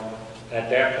get him. And at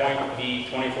that point, the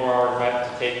 24-hour vet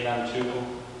to take them to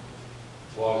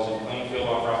was in Plainfield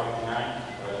off Route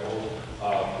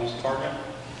 59, police department.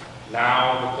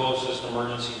 Now the closest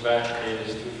emergency vet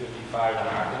is 255 in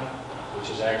Ogden, which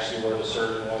is actually where the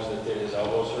surgeon was that did his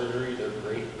elbow surgery. They're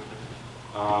great.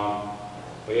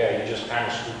 But yeah, you just kind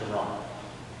of scoop and run.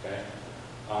 Okay.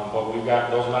 But we've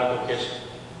got those medical kits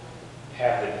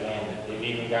have the gambit. They've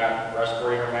even got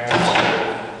respirator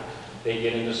masks. They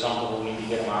get into something we need to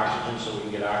get them oxygen, so we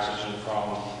can get oxygen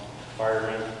from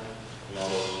firemen. You know,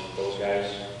 those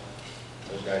guys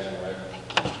in the red.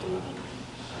 You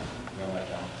know that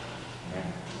down. Okay.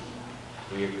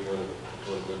 We're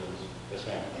the good ones. Yes,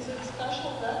 ma'am. Is it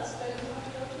special vets that you want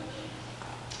to go to?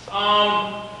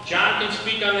 John can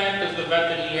speak on that because the vet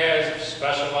that he has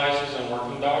specializes in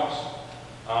working dogs.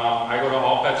 I go to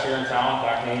all pets here in town,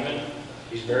 Doc Naiman.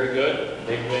 He's very good.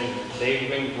 They've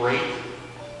been great.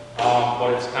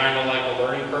 But it's kind of like a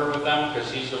learning curve with them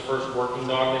because he's the first working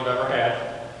dog they've ever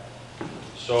had.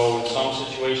 So in some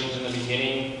situations in the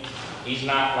beginning, he's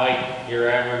not like your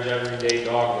average everyday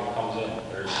dog that comes in.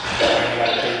 There's you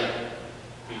gotta take,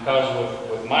 because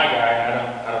with my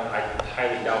guy, I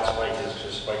highly doubt Spike is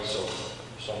because Spike's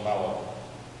so mellow.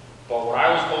 But what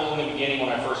I was told in the beginning when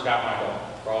I first got my dog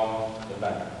from the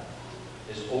vet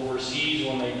is overseas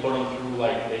when they put him through,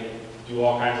 like they do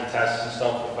all kinds of tests and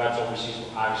stuff, the vets overseas,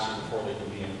 obviously before they can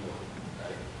be in.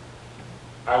 Right?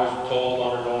 I was told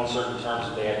under no uncertain terms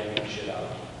that they had to beat the shit out of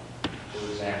me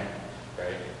to examine.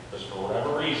 Okay? Because for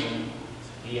whatever reason,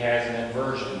 he has an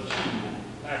aversion to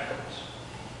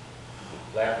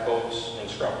lab coats and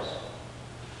scrubs.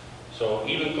 So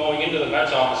even going into the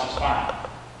vet's office, he's fine.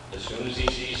 As soon as he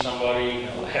sees somebody in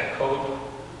a lab coat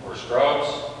or scrubs,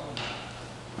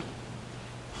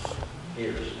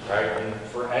 ears, right? And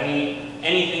for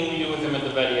anything we do with him at the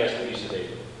vet, he has to be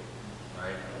sedated,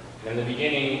 right? And in the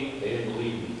beginning, they didn't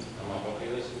believe me. I'm like, okay,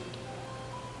 listen,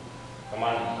 come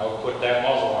on, I'll put that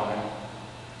muzzle on him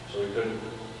so he couldn't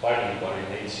bite anybody,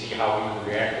 and they'd see how he would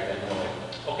react, and then they're like,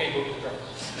 okay, go get the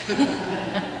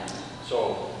drugs.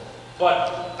 So,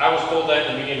 but I was told that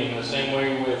in the beginning, the same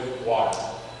way with water.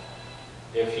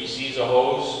 If he sees a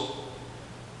hose,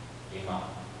 game out.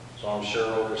 So I'm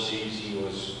sure overseas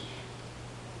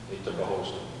they took a hose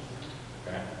to him.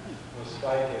 Okay? With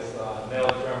Spike is nail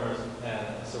trimmers and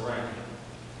a syringe.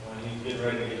 When he's getting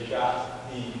ready to get shots,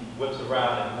 he whips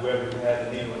around and whoever has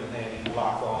the needle in his hand, he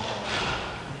locks on to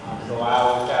him. So I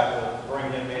always have to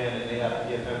bring him in and they have to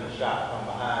give him the shot from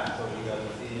behind so he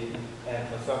doesn't see it. And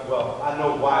for some, well, I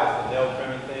know why it's the nail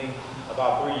trimming thing.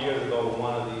 About 3 years ago,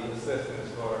 one of the assistants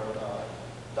for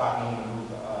Doc Newman,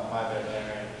 who's my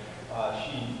veterinarian,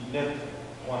 she nipped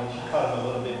one, she cut him a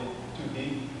little bit too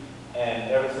deep.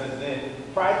 And ever since then,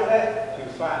 prior to that, he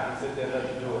was fine. He'd sit there and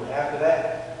let you do it. After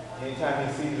that, anytime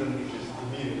he sees him, he just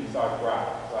immediately starts growling.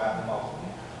 So I have to muscle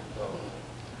him. So,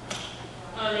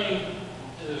 I mean,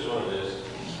 it is what it is.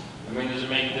 I mean, does it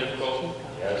make it difficult?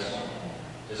 Yes.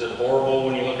 Is it horrible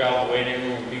when you look out the waiting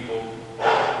room and people,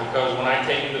 because when I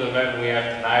take him to the vet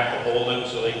and I have to hold him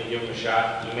so they can give him a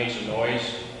shot, he makes a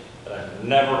noise that I've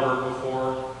never heard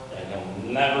before, and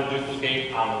he'll never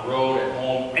duplicate on the road, at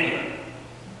home, anywhere.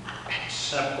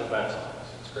 Except the vet's office.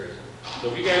 It's crazy.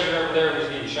 So if you guys are ever there just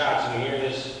getting shots and you hear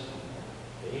this,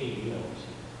 hey, you know,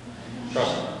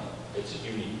 trust me, it's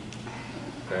unique.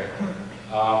 Okay?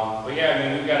 But yeah, I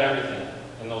mean, we've got everything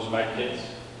in those med kits.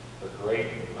 They're great.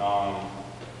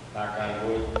 Knock on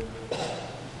wood.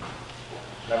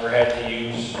 Never had to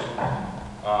use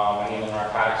any of the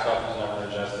narcotic stuff. He's never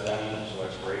ingested any, so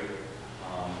that's great.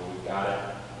 But we've got it.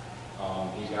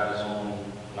 He's got his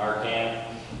own Narcan.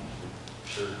 I'm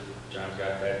sure John's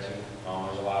got that too.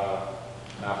 There's a lot of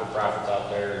not-for-profits out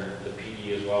there, and the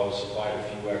PD as well has supplied a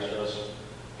few extras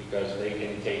because they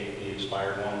can take the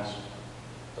expired ones.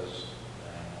 Because,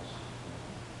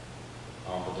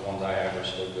 but the ones I have are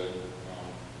still good.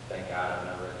 Thank God I've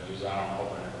never had to use it. I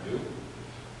hope I never do.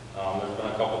 There's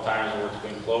been a couple times where it's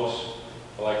been close,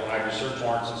 but like when I do search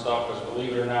warrants and stuff, because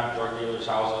believe it or not, drug dealers'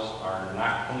 houses are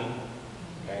not clean.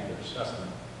 Okay, they're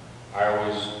disgusting.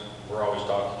 We're always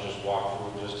taught to just walk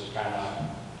through just to kind of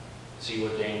see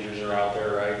what dangers are out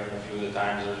there, right? And a few of the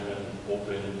times there's been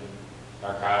open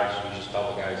narcotics, we just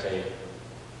tell the guys, hey,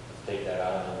 let's take that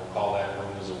out of there. We'll call that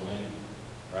room as a win,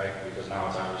 right? Because now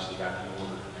it's obviously got the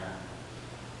order in there.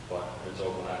 But it's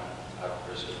open, I don't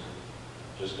risk it.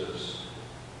 Just because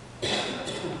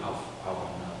I'll go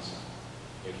nuts.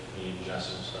 If me and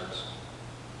Justin starts,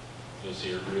 you'll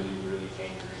see her really, really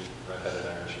angry, redheaded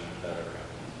energy if that ever happens.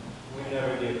 we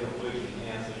never did completely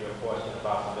answer your question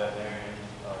about the veterinarian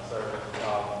service.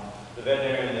 The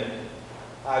veterinarian that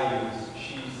I use,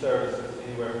 she services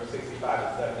anywhere from 65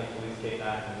 to 70 police K9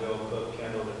 and Will Cook,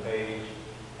 Kendall, DePage,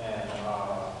 and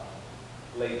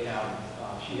Lake County.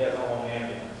 She has her own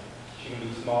ambulance. She can do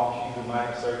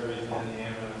minor surgeries in the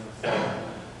ambulance itself.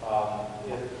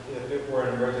 If it were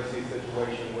an emergency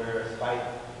situation where Spike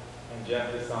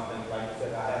injected something, like I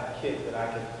said, I have kits that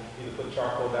I could either put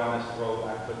charcoal down his throat,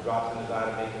 I could put drops in his eye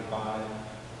to make him vomit,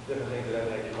 different things of that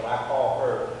nature. But I call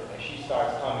her and she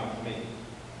starts coming to me.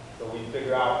 So we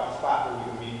figure out a spot where we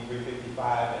can meet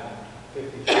 355 and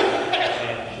 55,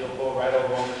 and she'll pull right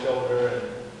over on the shoulder and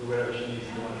do whatever she needs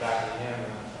to do in the back of the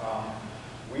ambulance.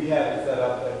 We have it set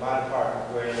up at my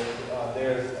department where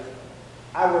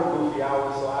I work goofy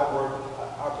hours, so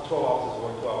our patrol officers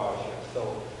work 12-hour shifts.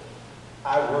 So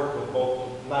I work with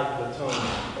both night platoons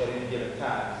at any given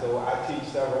time. So I teach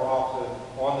several officers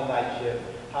on the night shift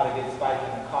how to get Spike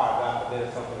in the car. God forbid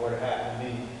if something were to happen to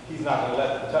me, he's not going to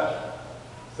let them touch me.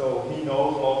 So he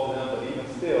knows most of them, but even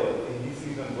still, if he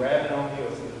sees them grabbing on me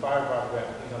or sees the fire department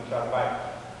grabbing, he's going to try to bite.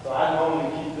 So I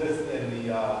normally keep this in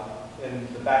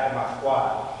the back of my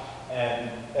squad.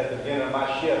 And at the beginning of my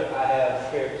shift, I have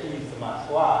spare keys to my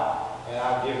squad, and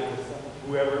I'll give it to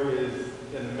whoever is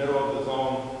in the middle of the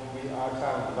zone. Our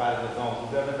time is divided into zones.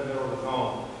 Whoever in the middle of the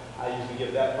zone, I usually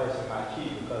give that person my key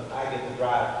because I get to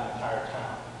drive the entire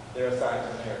town. They're assigned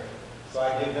to an area. So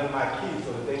I give them my key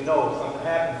so that they know if something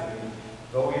happens to me,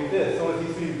 go get this. As soon as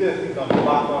he sees this, he's going to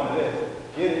lock onto this.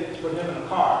 Get it, put him in the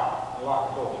car, and lock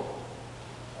the door.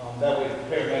 That way the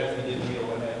paramedics can get me or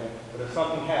whatever. But if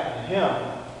something happened to him,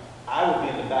 I would be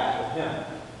in the back of him,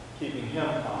 keeping him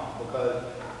calm, because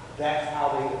that's how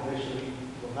they initially,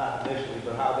 well not initially,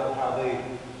 but how they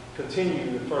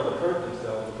continue to further hurt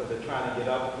themselves because they're trying to get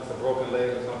up, if it's a broken leg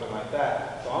or something like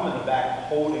that. So I'm in the back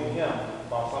holding him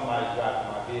while somebody's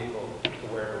driving my vehicle to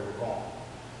wherever we're going.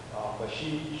 But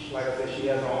she, like I said, she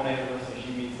has her own ambulance and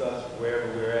she meets us wherever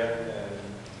we're at. And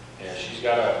yeah, she's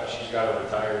got a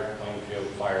retired Plainfield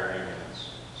fire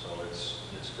ambulance, so it's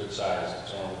good size.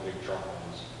 It's one of the big truck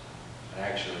ones. And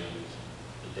actually,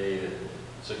 the day that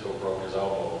Citgo broke his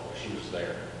elbow, she was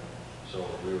there. So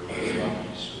we were really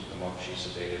lucky. Scooped him up. She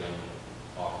sedated him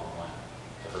off and went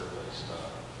to her place to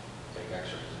take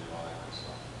X-rays and all that good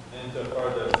stuff. And to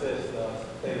further assist, the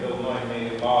state of Illinois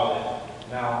made a law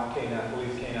that now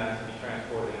police canines can be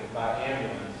transported by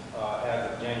ambulance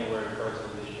as of January 1st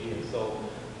of this year. So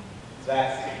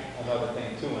that's another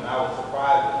thing too. And I was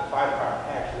surprised that the fire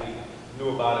department actually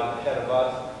knew about it ahead of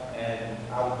us. And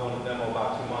I was doing a demo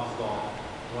about 2 months ago.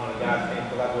 One of the guys came,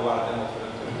 because I do a lot of demos for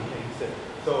them too. He said,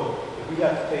 so if we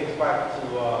have to take Spike to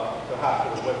the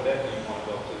hospital, what vet do you want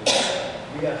to go to?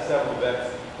 We have several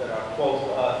vets that are close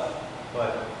to us,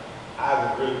 but I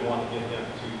would really want to get him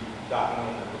to Dr.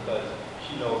 Newman because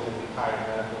she knows his entire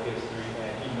medical history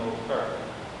and he knows her.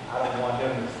 I don't want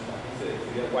him to, like he said, to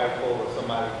get white coat or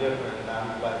somebody different, and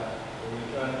I'm like, what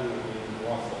we're trying to do is he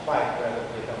wants to fight rather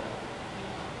than help.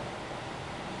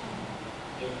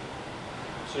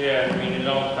 So yeah, I mean, it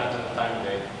all depends on the time of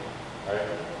day, right?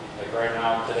 Like right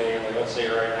now, today, like let's say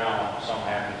right now, something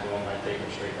happened to them, I take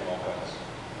them straight to Lockp.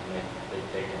 And they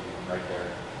take them right there.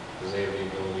 Because they have the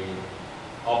ability,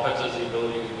 Lockp has the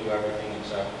ability to do everything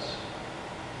except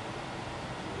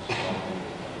there's one thing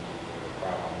they can do for the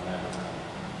problem, never know.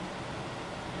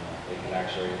 You know, they can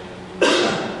actually do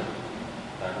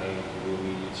that may do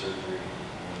immediate surgery. I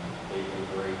mean, they've been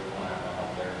great when I'm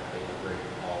up there, they've been great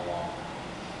all along.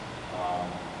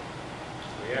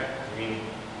 So yeah, I mean,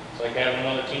 it's like having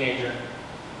another teenager,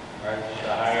 right? Just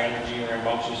a high energy,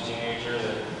 rambunctious teenager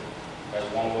that has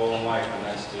one goal in life, and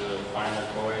that's to find their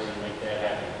toys and make that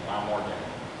happen. Mom or dad,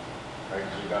 right?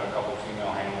 Because we've got a couple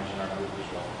female handlers in our group as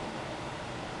well.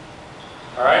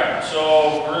 All right,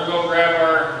 so we're gonna go grab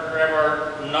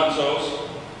our nutsos.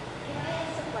 Can I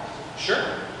ask a question? Sure. Do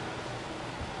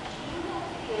you have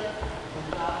to give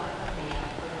the doctor a command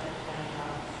for the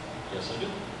 $20? Yes, I do.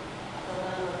 So in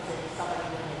other words, if somebody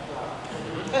went in drunk,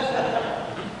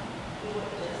 you would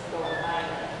just go behind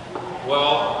it?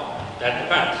 Well, that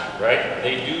depends, right?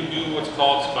 They do what's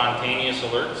called spontaneous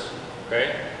alerts,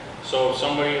 okay? So if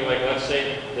somebody, like let's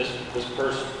say this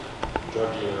person,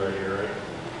 drug dealer right here, right?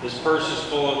 This purse is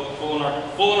full of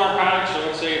narcotics, so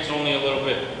let's say it's only a little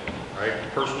bit, right?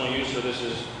 Personal use, so this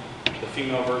is the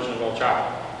female version of El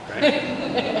Chapo,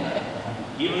 okay?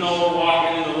 Even though we're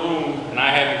walking in the room and I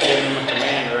haven't given them a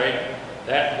command, right?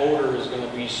 That odor is going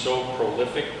to be so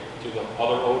prolific to the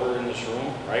other odor in this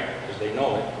room, right? Because they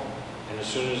know it. And as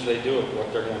soon as they do it,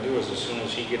 what they're going to do is as soon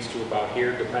as he gets to about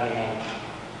here, depending on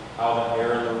how the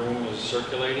air in the room is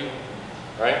circulating,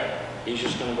 right? He's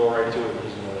just going to go right to it and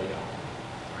he's going to lay down,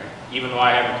 right? Even though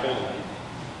I haven't told him anything.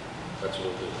 That's what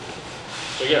he'll do.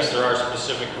 So yes, there are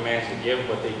specific commands to give,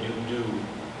 but they do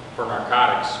for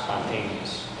narcotics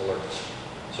spontaneous alerts.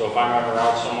 So if I'm ever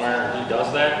out somewhere and he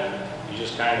does that, you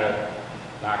just kind of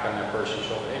knock on that person's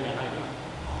shoulder, hey man, how you doing?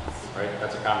 Right?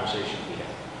 That's a conversation we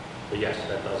have. But yes,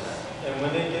 that does happen. And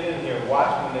when they get in here,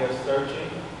 watch when they're searching.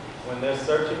 When they're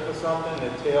searching for something,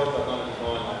 their tails are going to be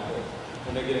going like this.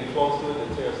 When they're getting close to it,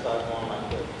 their tails start going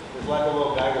like this. It's like a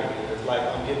little geiger meter. It's like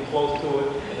I'm getting close to it,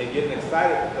 and they're getting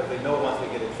excited because they know once they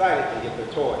get excited, they get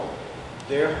their toy.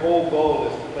 Their whole goal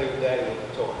is to play with daddy with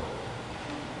the toy.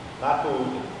 Not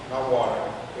food, not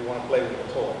water. They want to play with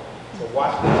the toy. So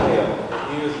watch the tail,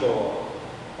 the ears go off.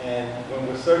 And when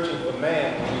we're searching for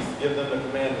man, when we give them the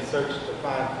command to search to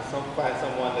find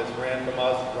someone that's ran from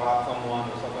us, robbed someone,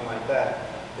 or something like that,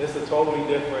 it's a totally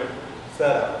different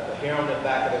setup. The hair on the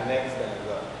back of the neck stands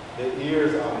up. The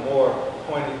ears are more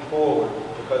pointed forward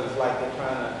because it's like they're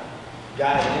trying to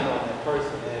guide in on that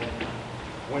person. And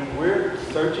when we're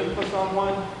searching for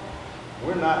someone,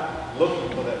 we're not looking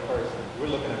for that person. We're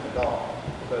looking at the dog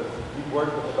because we've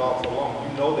worked with the dog so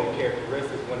long. You know their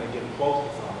characteristics when they're getting close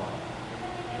to someone.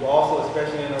 You also,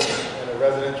 especially in a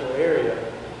residential area,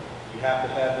 you have to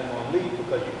have them on lead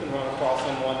because you can run across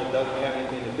someone that doesn't have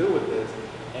anything to do with this.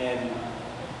 And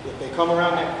if they come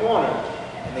around that corner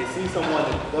and they see someone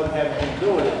that doesn't have anything to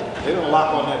do with it, they're going to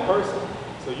lock on that person.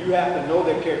 So you have to know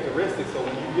their characteristics. So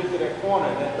when you get to that corner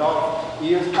and that dog's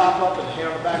ears pop up and the hair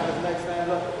on the back of his neck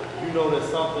stands up, you know there's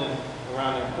something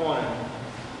around that corner.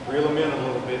 Reel them in a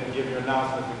little bit and give your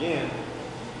announcements again.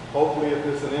 Hopefully, if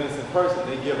it's an innocent person,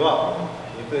 they give up.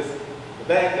 If it's the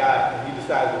bad guy and he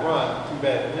decides to run, too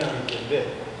bad for him, he's been bit.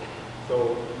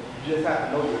 So you just have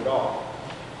to know your dog.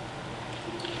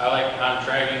 I like, on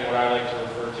tracking, what I like to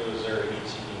refer to as their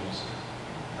heat-seeking instinct,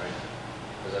 right?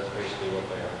 Because that's basically what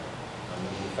they are. They're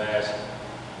moving fast,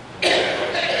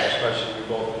 especially we've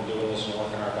both been doing this and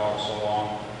working our dogs so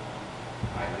long.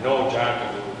 I know John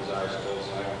can do it with his eyes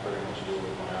closed, and I can pretty much do it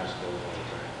with my eyes closed all the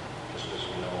time. Just because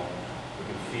we know, we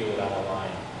can feel it on the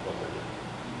line, what they're doing.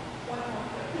 One more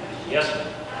question. Yes, ma'am.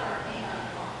 How are canine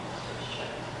officers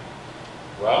checked?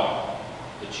 Well,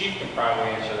 the chief can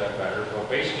probably answer that better, but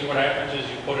basically what happens is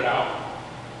you put it out,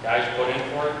 guys put in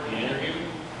for it, you interview,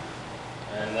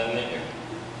 and then they can,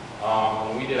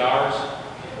 when we did ours,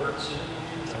 Bert's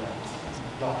interview?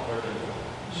 No, Bert didn't do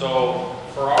it. So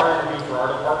for our interview, for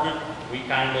our department, we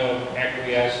kind of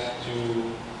acquiesced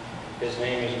to, his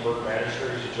name is Bert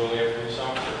Madisher, he's a Joliet police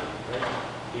officer, right?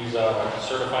 He's a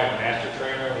certified master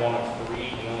trainer, one of 3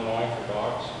 in Illinois for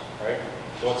dogs, right?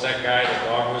 So it's that guy, the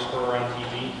dog whisperer on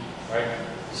TV, right?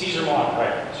 Caesar Milan,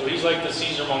 right? So he's like the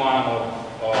Caesar Milan of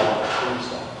police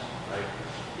dogs, right?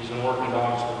 He's been working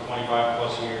dogs for 25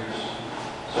 plus years.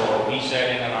 So he sat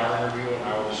in on our interview, and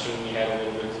I would assume he had a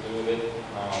little bit to do with it.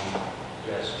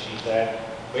 You guys cheat that.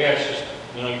 But yeah, it's just,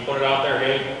 you know, you put it out there,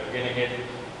 hey, we're gonna get,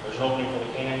 there's an opening for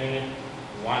the canine unit,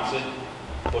 who wants it,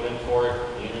 put in for it,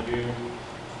 the interview,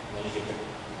 and then you get the.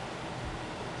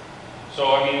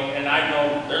 So, I mean, and I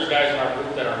know there's guys in our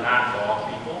group that are not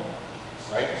dog people,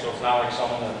 right? So it's not like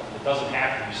someone that, it doesn't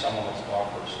have to be someone that's a dog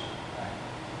person, right?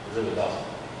 It really doesn't.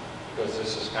 Because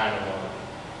this is kind of a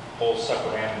whole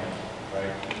separate animal,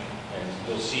 right? And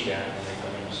you'll see that when they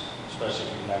come in, especially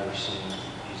if you've never seen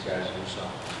these guys do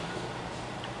stuff.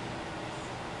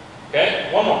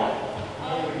 Okay, one more.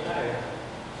 When you retire,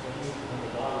 when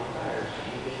the dog retires,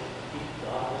 do you get to keep the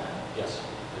dog then? Yes,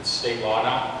 it's state law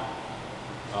now.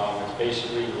 It's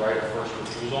basically the right of first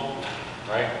refusal,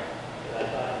 right? I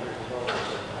thought years ago it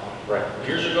was Right.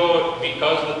 Years ago,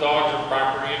 because the dogs are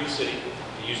property of the city,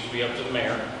 it used to be up to the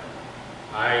mayor.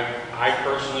 I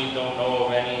personally don't know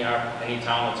of any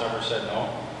town that's ever said no.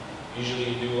 Usually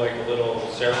you do like a little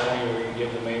ceremony where you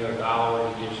give the mayor $1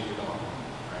 and he gives you your dog.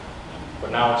 Right?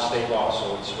 But now it's state law,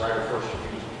 so it's right of first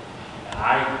refusal.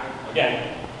 And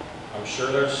again, I'm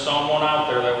sure there's someone out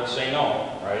there that would say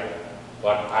no, right?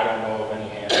 But I don't know of any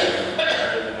hands given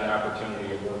that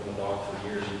opportunity of working the dog for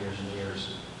years and years and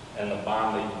years, and the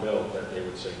bond that you build, that they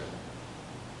would say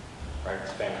no. Right?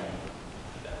 It's family.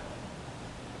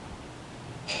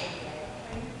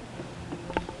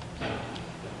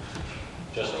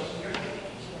 Just,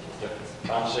 yep,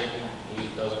 Tom safety, he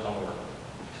doesn't come to work.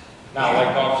 Now,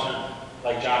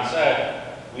 like John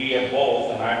said, we have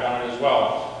both, and I've done it as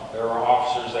well. There are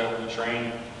officers that will be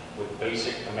trained with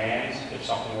basic commands if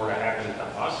something were to happen to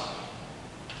us.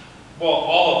 Well,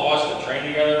 all of us that train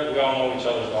together, we all know each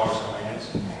other's dogs' commands.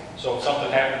 So if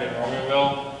something happened in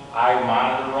Romeoville, I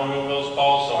monitor Romeoville's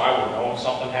calls, so I would know if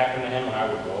something happened to him and I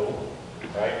would go,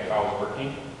 right, if I was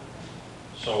working.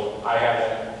 So I have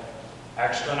that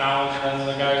extra knowledge than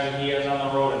the guys that he has on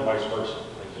the road and vice versa.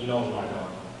 Like, he knows my dog,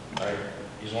 right?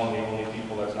 He's one of the only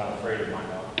people that's not afraid of my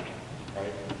dog,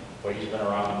 right? But he's been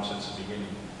around him since the beginning.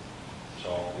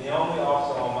 So, The only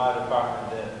officer on my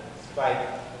department that, despite,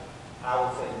 I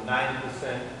would say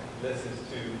 90% listens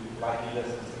to, like he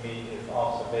listens to me, is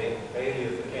Officer Bailey. Bailey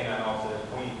is the canine officer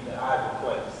that I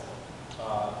replaced.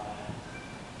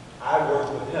 I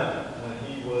worked with him when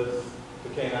he was the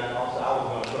canine officer. I was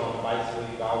going to put on the bite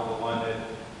sleeve. I was the one that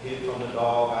hid from the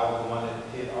dog. I was the one that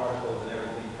hid articles and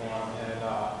everything for him. And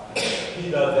he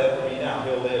does that for me now.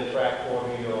 He'll lay a track for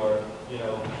me, or, you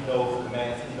know, he knows the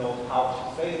commands. He knows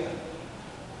how to say them.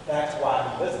 That's why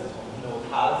he listens to me. He knows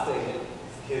how to say it.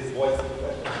 His voice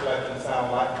inflection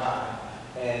sound like mine,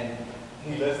 and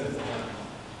he listens to him.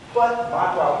 But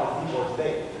my problem is he works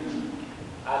days.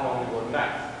 I normally work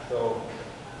nights, so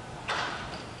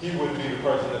he would be the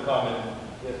person to come and,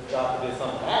 if God forbid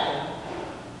something happened,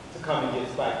 to come and get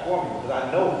Spike for me, because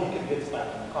I know he can get Spike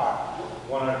in the car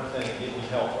 100% and get me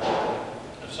help.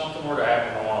 if something were to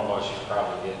happen to one of us, you'd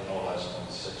probably get no less than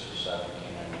 6 or 7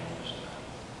 canine units.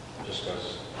 Just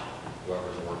because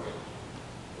whoever's working,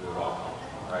 we would all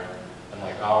come, right? And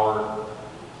like our,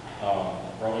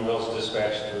 Romeoville's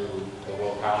dispatched through the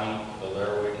Will County, the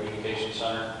Laraway Communication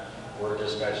Center. We're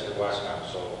dispatched to Westcom,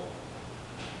 so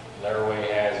Laraway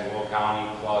has Will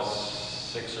County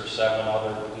plus 6 or 7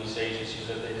 other police agencies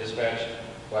that they dispatch.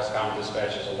 Westcom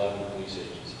dispatches 11 police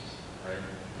agencies, right?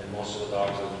 And most of the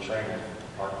dogs that we train with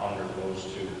are under those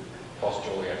 2. Plus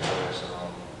Joliet has their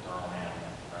own animal,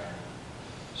 right?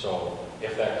 So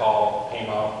if that call came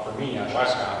out for me on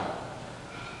Westcom,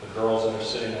 the girls that are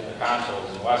sitting at the consoles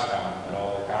in Westcom and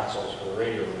all their consoles for the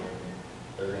radio room,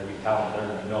 they're going to be telling, they're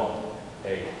going to know,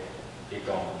 hey, keep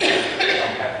going. Something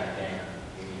happened to Ganger.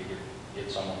 We need to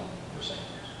get someone for St.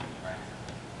 Louis, right?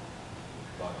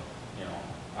 But, you know,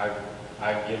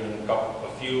 I've given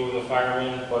a few of the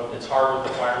firemen, but it's hard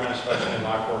with the firemen, especially in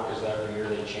Lockport, because every year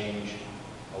they change.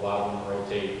 A lot of them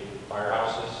rotate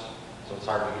firehouses, so it's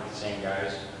hard to get the same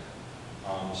guys.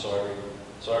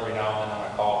 So every now and then on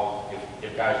a call,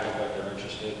 if guys look like they're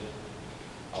interested,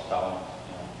 I'll tell them,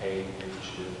 you know, hey, here's what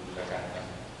you do, that kind of thing.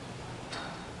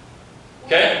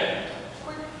 Okay?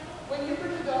 When you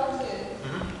bring the dogs in,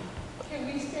 can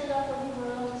we stand up and move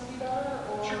around to see better,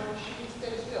 or should we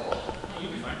stay still?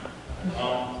 You'll be fine.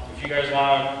 If you guys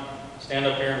want to stand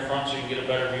up here in front so you can get a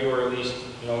better view, or at least,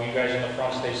 you know, you guys in the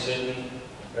front stay sitting,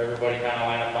 everybody kind of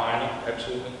line up behind them,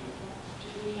 absolutely.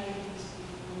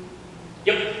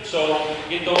 Yep, so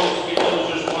get those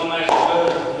just one last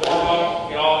good warm up,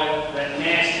 get all that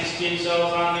nasty skin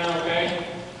cells on there, okay?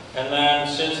 And then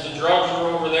since the drugs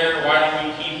are over there, why don't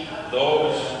we keep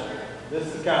those?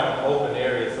 This is kind of an open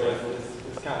area, so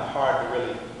it's kind of hard to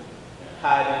really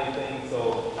hide anything,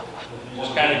 so if you Just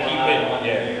want kind to of keep hide it,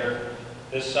 yeah. there,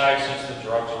 This side, since the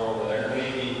drugs are over there.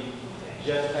 maybe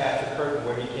just past the curtain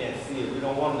where he can't see it. We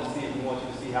don't want him to see it, we want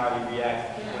you to see how he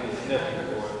reacts when he's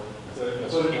sniffing for it. So if you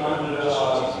put it under the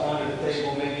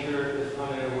table, make sure it's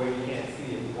under there where you can't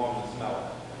see it, we want him to smell it.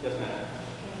 Yes, ma'am.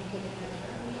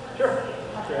 Sure.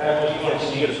 Sure, after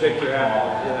you get a picture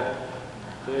after,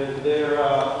 yeah. They're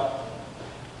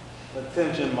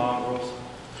attention mongrels.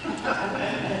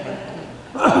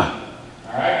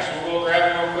 All right, so we'll go grab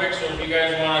it real quick. So if you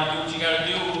guys want to do what you got to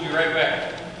do, we'll be right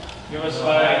back. Give us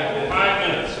like 5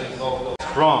 minutes.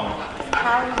 Strong.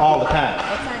 All the time.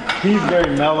 He's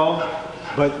very mellow,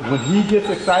 but when he gets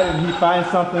excited and he finds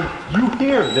something, you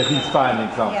hear that he's finding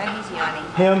something. Yeah, he's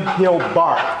yawning. He'll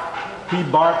bark. He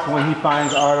barks when he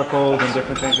finds articles and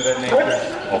different things of that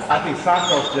nature. I think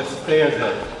Santos just stares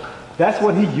at it. That's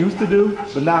what he used to do,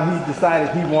 but now he's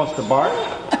decided he wants to bark.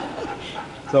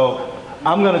 So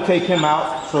I'm going to take him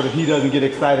out so that he doesn't get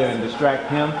excited and distract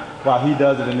him while he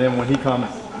does it, and then when he comes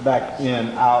back in,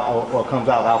 or comes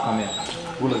out, I'll come in.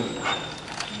 We'll look.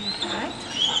 Alright.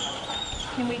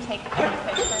 Can we take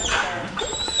pictures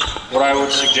or? What I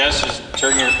would suggest is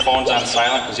turn your phones on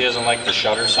silent because he doesn't like the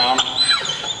shutter sound.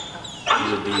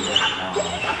 He's a diva.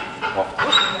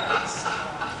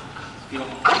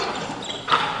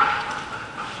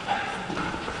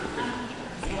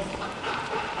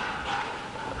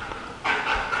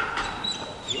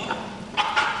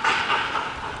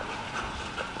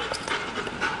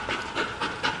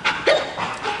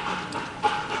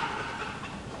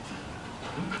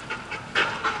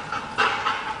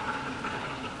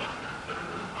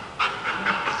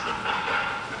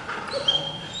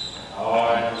 Oh,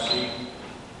 I see.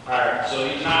 All right, so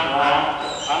he's not wrong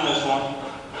on this one.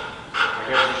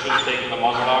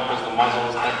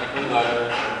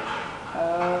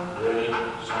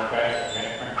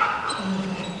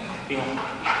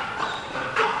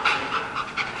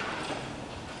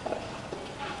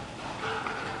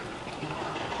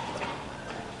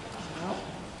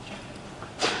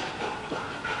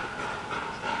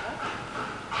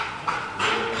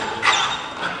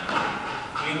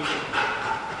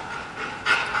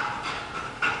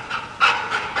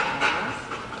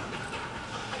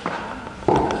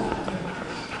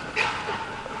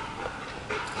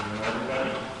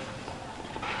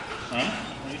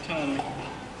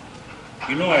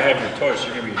 You know I have your toy, so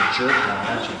you're gonna be a jerk now,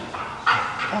 aren't you?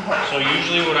 So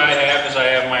usually what I have is I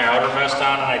have my outer vest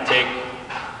on and I take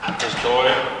his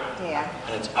toy Yeah.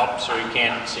 and it's up so he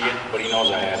can't see it, but he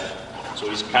knows I have it. So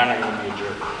he's kind of gonna be a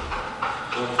jerk.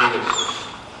 So let's do this.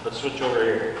 Let's switch over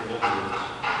here. We'll do this.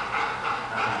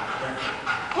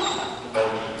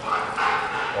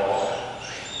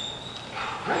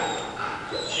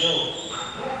 Chill.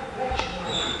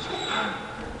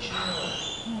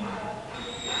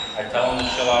 I tell him to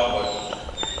chill out, but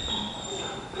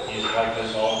he's like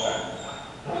this all the time.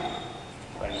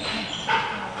 Thank you.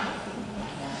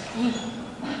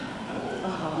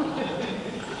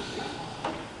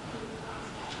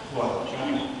 What? Show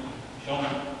me. Show me.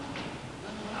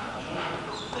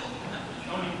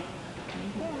 Show me.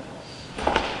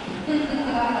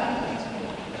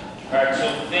 All right, so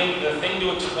the thing to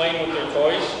explain with their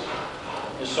toys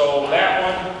is, so that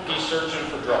one, he's searching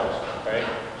for drugs, okay?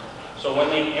 So when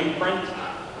they imprint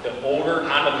the odor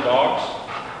onto the dogs,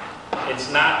 it's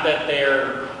not that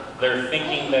they're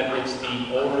thinking that it's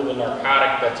the odor, the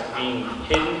narcotic that's being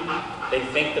hidden. They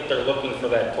think that they're looking for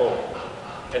that toy.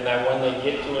 And that when they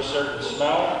get to a certain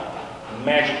smell,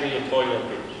 magically a toy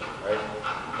appears, right?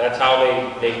 That's how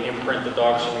they imprint the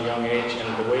dogs from a young age,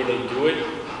 and the way they do it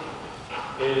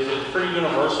is it's pretty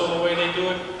universal the way they do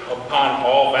it. Upon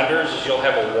all vendors is you'll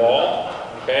have a wall,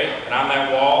 okay? And on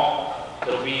that wall,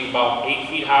 it'll be about 8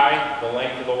 feet high, the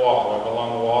length of the wall, however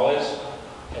long the wall is.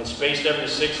 And spaced every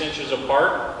 6 inches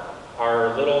apart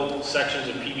are little sections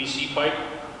of PVC pipe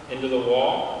into the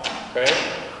wall, okay?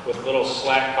 With a little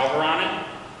slack cover on it.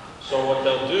 So what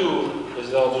they'll do is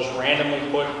they'll just randomly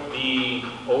put the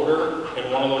odor in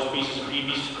one of those pieces of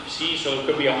PVC, so it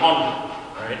could be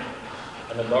 100, right?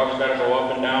 And the dog's got to go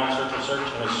up and down, search and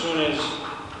search, and as soon as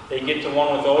they get to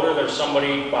one with odor, there's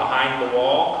somebody behind the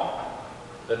wall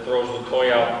that throws the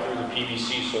toy out through the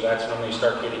PVC, so that's when they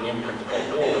start getting imprinted, like,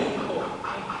 whoa,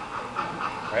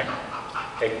 right?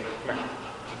 Hey, come here.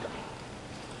 Keep going.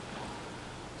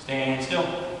 Stand still.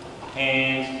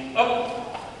 Hands up.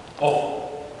 Oh.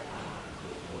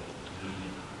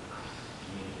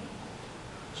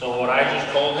 So what I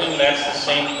just told him, that's the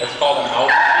same, it's called an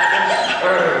out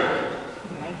sequence.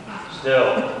 Still.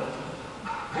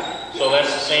 So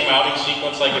that's the same outing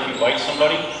sequence like if you bite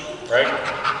somebody, right?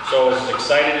 So as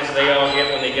excited as they all get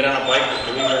when they get on a bike,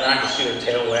 believe it or not, you see their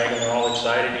tail wagging, they're all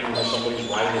excited, even though somebody's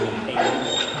riding in pain.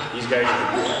 These guys are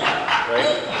good,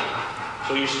 right?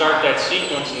 So you start that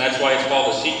sequence, and that's why it's called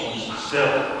a sequence. Still.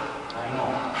 I know.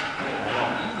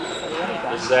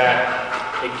 Is that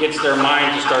it gets their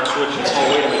mind to start switching.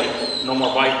 Oh, wait a minute, no more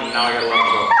biting, now I gotta let it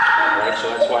go. All right, so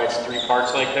that's why it's 3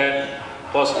 parts like that.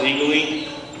 Plus legally,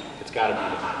 it's gotta be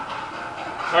there.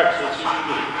 All right, so let's see what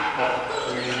you do. Oh,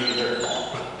 we're gonna do there.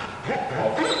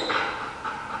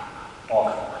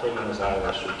 Off. Taking this out of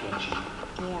there so we can't cheat.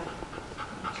 Yeah.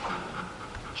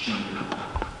 Cheater.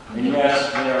 And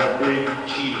yes, they are big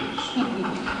cheaters.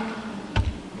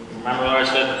 Remember what I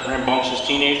said, rambunctious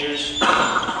teenagers?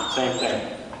 Same thing.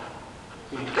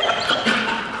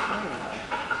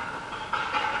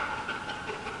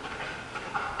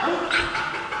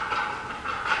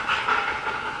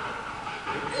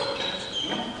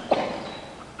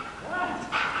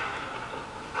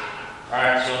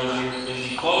 Alright, so is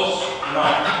he close? No.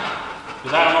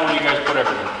 Because I don't know where you guys put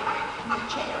everything. In the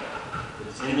chair.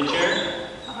 It's in the chair?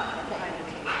 Behind the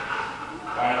table.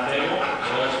 Behind the table?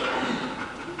 So let's...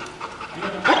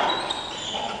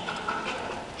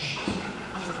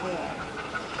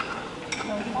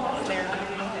 Over there.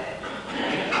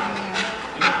 There.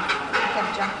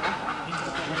 Kept jumping up on me.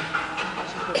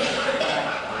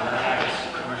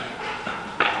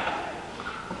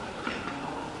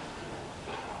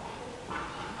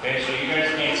 Okay, so you guys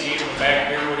can't see from back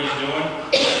here what he's doing.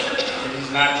 And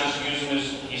he's not just using his,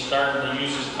 he's starting to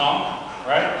use his tongue,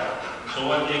 right? So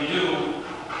what they do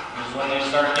is when they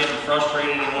start getting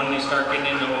frustrated and when they start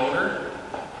getting into odor,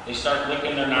 they start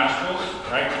licking their nostrils,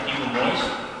 right, to keep them moist.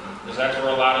 Because that's where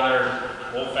a lot of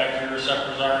their olfactory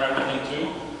receptors are and everything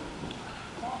too.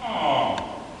 Oh.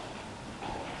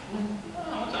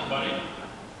 What's up, buddy?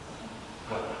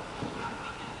 What?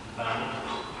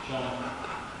 Show me.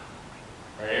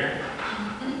 Right here?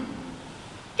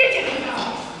 Get your big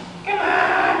dog! Come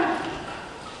on!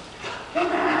 Come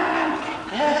on!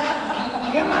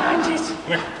 Come on, just come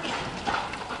here.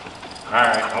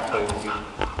 Alright, I'll play with you.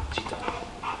 Cheetah.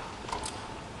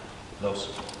 Los.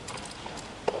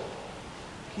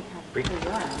 Bring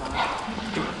Your arm, Mom.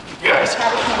 Yes!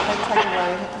 Probably can't look like a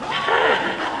lawyer.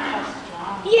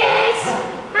 Yes!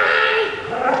 Hi!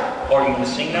 Or are you gonna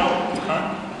sing now?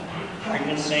 Huh? Are you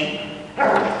gonna sing?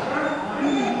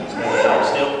 Stand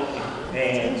still.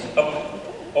 Hands up.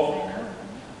 Oh.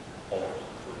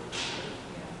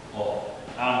 Oh.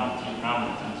 I'm teasing.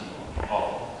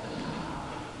 Oh.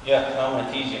 Yeah,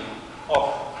 I'm teasing.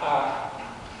 Oh.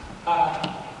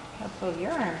 I'll pull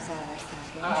your arms out of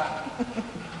socket.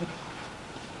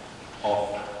 Off.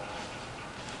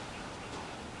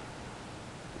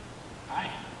 Hi.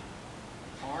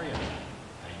 How are you?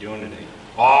 How you doing today?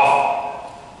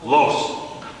 Off.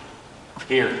 Los.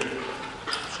 Here.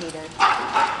 Cheater.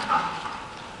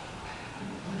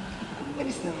 What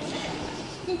is this?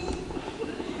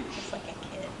 Just like a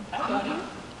kid. I love you.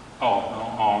 Oh, no.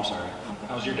 Oh, I'm sorry.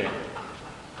 How's your day?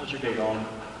 How's your day going?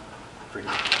 Pretty.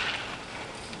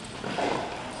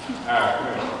 Alright, come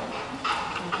here.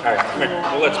 Alright, come here.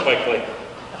 Well, let's Spike play.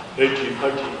 Hey, Chief.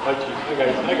 Hi, Chief. Hi, Chief. Hi,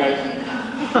 guys. Hi, guys.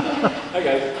 Hi,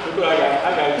 guys. Look what I got.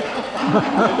 Hi, guys.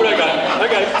 Look what I got. Hi,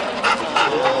 guys.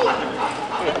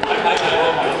 Hi, guys.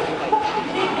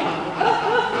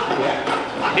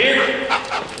 Here.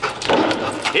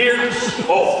 Here.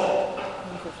 Oh.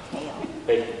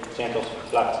 Hey, Santos.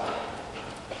 Flat.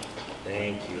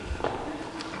 Thank you.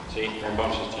 See,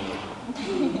 rambunctious team.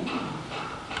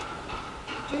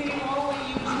 Do you only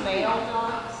use male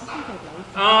dogs?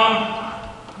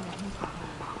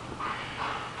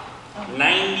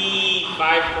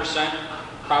 95%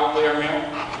 probably are male,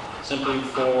 simply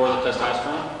for the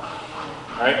testosterone,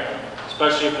 right?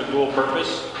 Especially if they're dual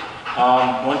purpose.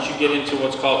 Once you get into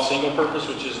what's called single purpose,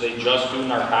 which is they just do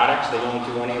narcotics, they don't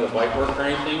do any of the bite work or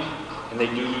anything, and they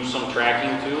do some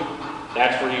tracking too,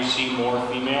 that's where you see more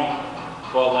female.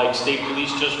 But like state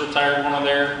police just retired one of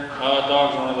their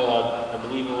dogs, one of the, I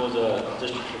believe it was a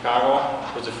District of Chicago,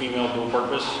 it was a female dual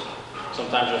purpose.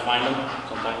 Sometimes you'll find them,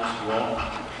 sometimes you won't.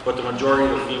 But the majority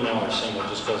of the female are single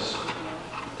just because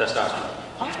testosterone,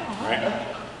 right?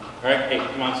 Right, hey,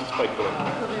 come on, let's fight for it.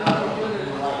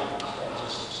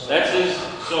 That's his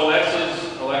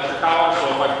electric collar, so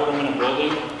if I put him in a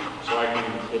building, so I can,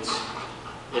 it's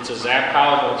a zap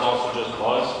collar, but it's also just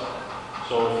buzz.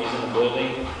 So if he's in a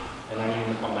building, and I need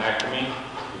him to come back to me,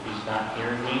 if he's not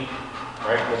hearing me,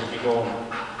 right? Because if you go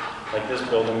like this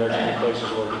building, there's many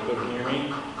places where he couldn't hear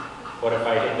me. But if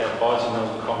I hit that buzz, he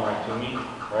knows to come right to me,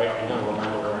 right? And he'll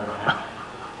remember where I'm at,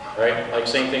 right? Like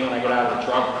same thing when I get out of the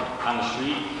truck on the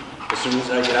street. As soon as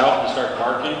I get out, he starts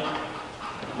barking.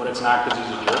 But it's not because he's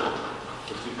a jerk.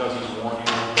 It's because he's warning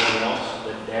everybody else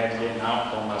that Dad's getting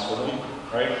out, don't mess with him,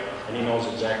 right? And he knows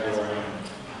exactly where I am.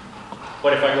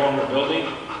 But if I go in the building,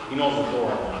 he knows the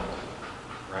door I'm at,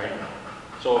 right?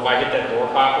 So if I hit that door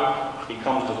popper, he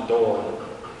comes to the door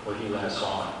where he last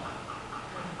saw me.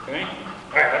 Okay?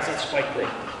 All right, let's let Spike play.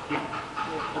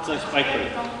 Let's let Spike play.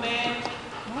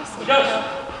 He does.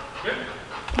 Good.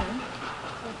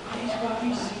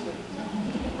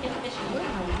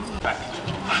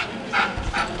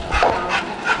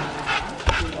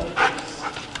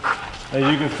 As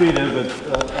you can see, there's a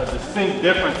distinct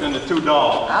difference in the two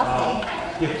dogs. I'll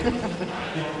see.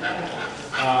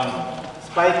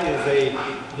 Spike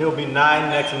he'll be 9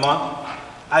 next month.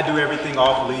 I do everything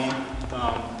off lead.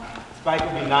 Spike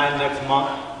will be 9 next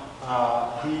month.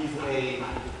 He's a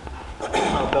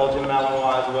Belgian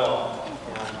Malinois as well.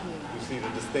 You see the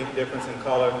distinct difference in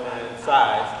color and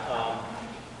size.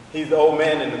 He's the old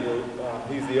man in the group.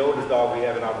 He's the oldest dog we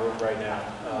have in our group right now.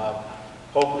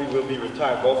 Hopefully we'll be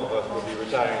retired, both of us will be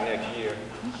retiring next year.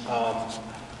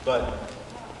 But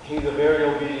he's a very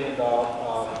obedient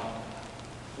dog.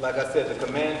 Like I said, the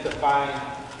command to find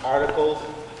articles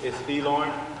is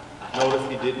feline. Notice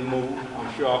he didn't move.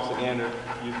 I'm sure Officer Gander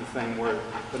used the same word.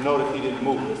 But notice he didn't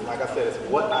move. It's, like I said, it's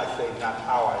what I say, not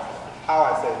how I say. How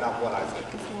I say, not what I say.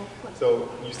 So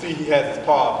you see he has his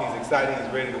paw up. He's excited.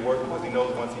 He's ready to work because he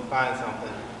knows once he finds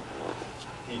something,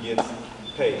 he gets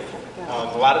paid.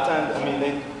 A lot of times, I mean,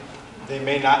 they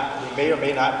may or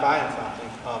may not find something,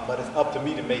 but it's up to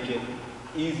me to make it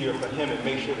easier for him and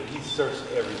make sure that he's searched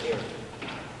every area.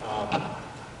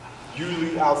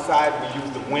 Usually outside we use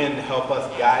the wind to help us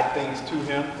guide things to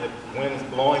him. If the wind is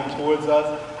blowing towards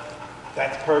us,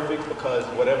 that's perfect because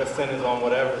whatever scent is on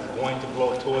whatever is going to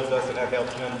blow towards us, and that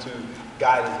helps him to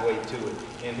guide his way to it.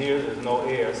 In here, there's no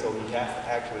air, so he has to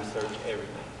actually search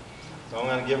everything. So I'm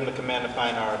going to give him the command to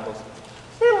find articles.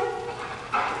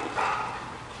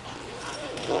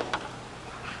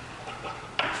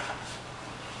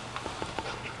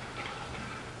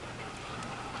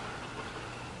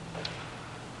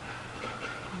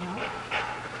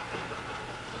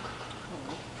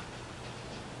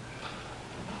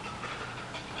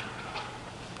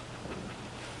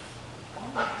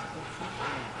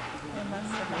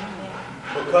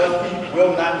 Because he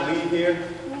will not leave here,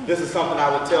 this is something I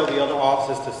would tell the other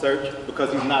officers to search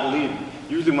because he's not leaving.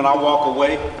 Usually when I walk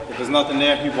away, if there's nothing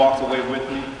there, he walks away with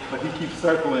me, but he keeps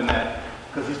circling that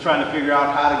because he's trying to figure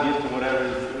out how to get to whatever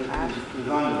is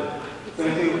under there.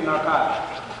 Same thing with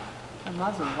narcotics. The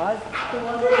muzzle was.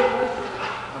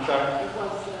 I'm sorry?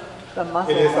 The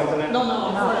muzzle. It is something there? No.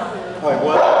 Oh, it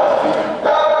was?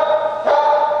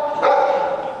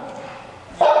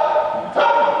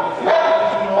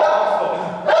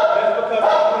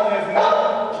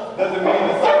 Doesn't mean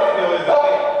the sex still isn't there.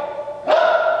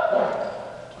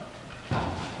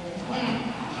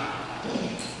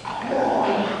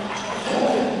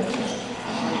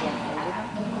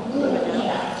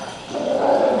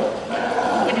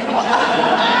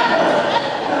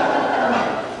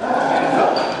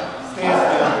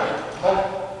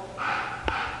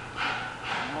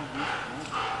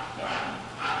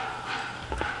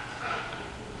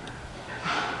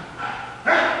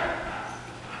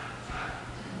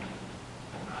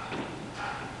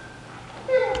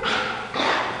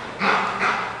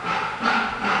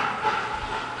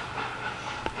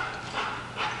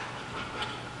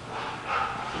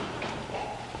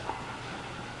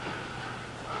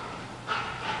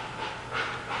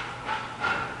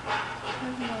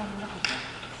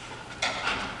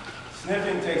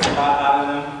 Sniffing takes a lot out of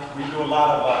them. We do a lot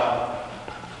of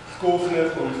school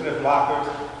sniffs where we sniff lockers.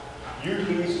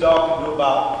 Usually each dog can do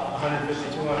about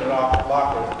 150, 200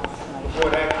 lockers before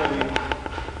it actually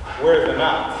wears them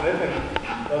out. Sniffing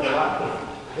does a lot because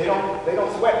they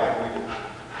don't sweat like we do.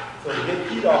 So to get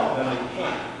heat off of them, they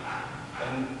can't.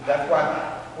 And that's why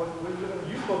you're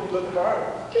supposed to be looking for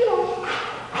articles.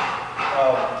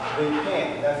 They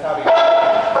can't. That's how they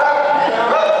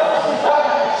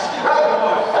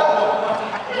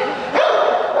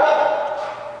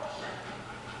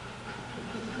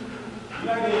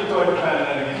You're not getting your toy to find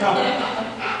that again.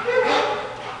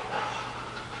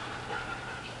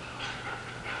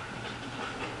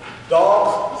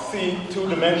 Dogs see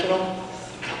two-dimensional.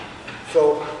 So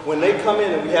when they come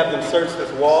in and we have them search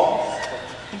this wall,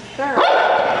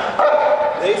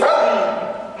 they see,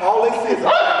 all they see is a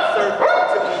black circle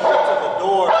until we get to the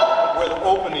door where the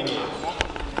opening is.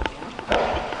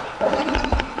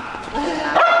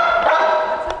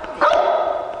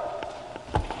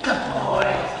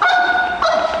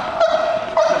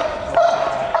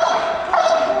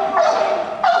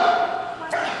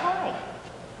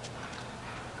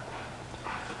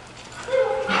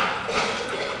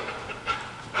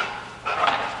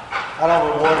 I don't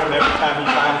reward him every time he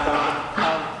finds something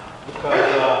because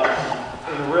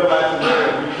in the real life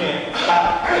scenario, you can't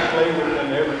stop to play with them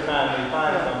every time they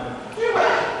find something. You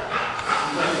can't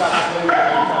stop to play with them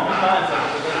every time they find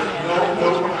something.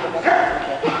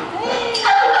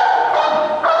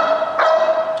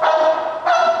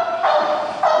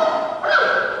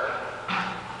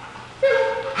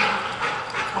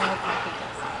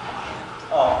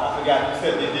 Oh, I forgot. You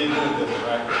said they did move this,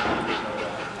 right?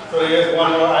 So there's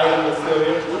one more item that's still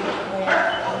here.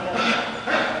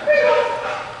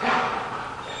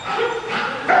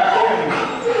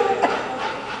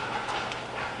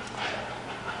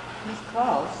 He's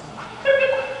close.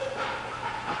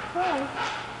 Close.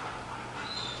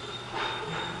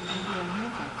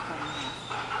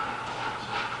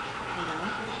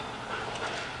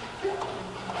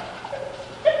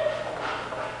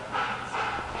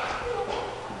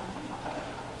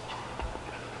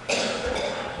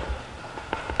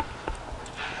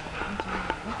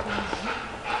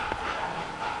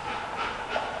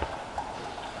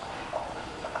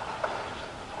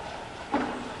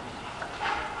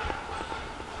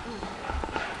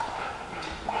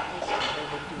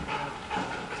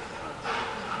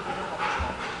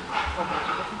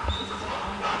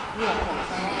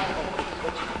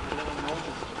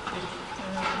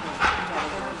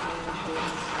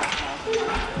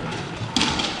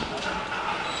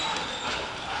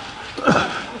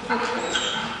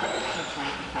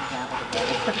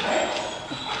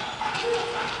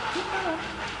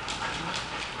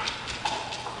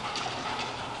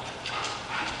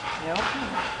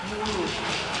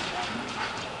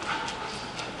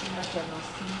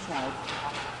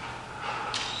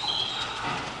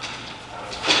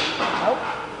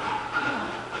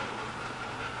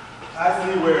 I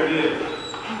see where it is.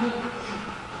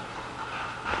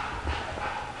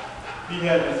 He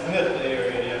hasn't sniffed the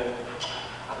area yet.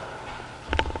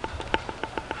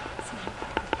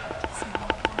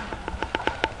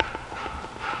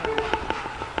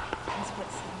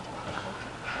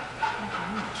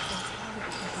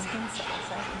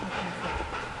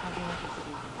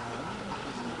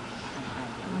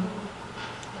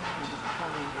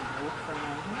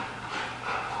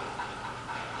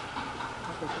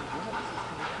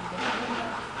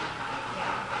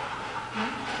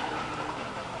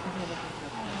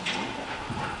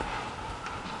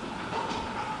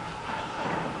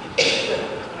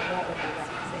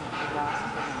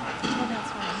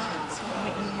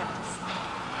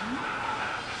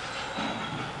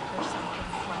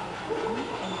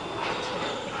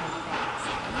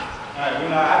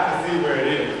 know, I can see where it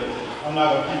is, but I'm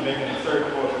not gonna keep making a search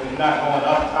for it, 'cause it's not going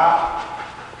up top.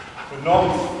 But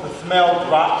normally the smell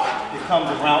drops, it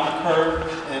comes around the curve,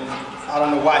 and I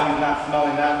don't know why he's not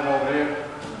smelling that one over there.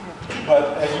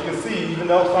 But as you can see, even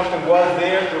though something was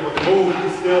there, it was moved, he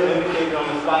still indicated on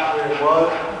the spot where it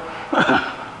was.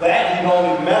 That he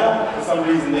only metal, for some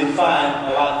reason they find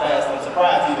a lot fast. I'm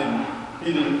surprised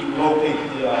he didn't locate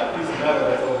the piece of metal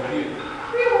that's over here.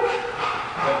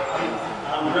 But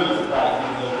I'm really surprised he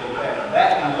didn't locate that.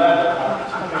 That and leather are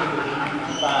two things that you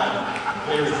can find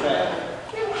very fast.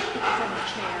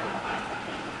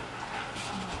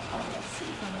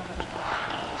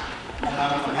 And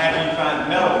I'm happy you find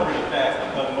metal pretty fast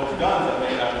because most guns are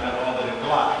made out of metal other than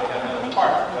Glock. They have metal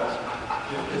parts because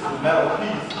if it's a metal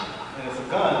piece and it's a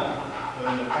gun,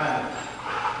 then you find it.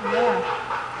 Yeah.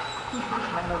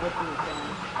 Remember what you were doing.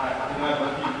 Alright, we're not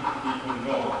going to keep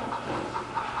going.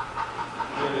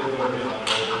 Here it is over here.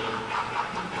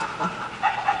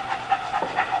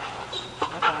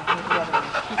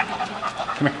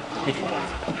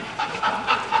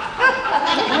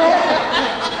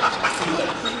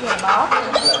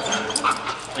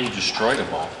 You destroyed a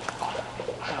ball.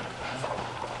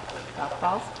 Golf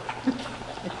balls?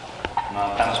 No,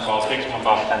 tennis balls takes them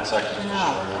about 10 seconds to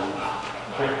No.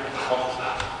 destroy.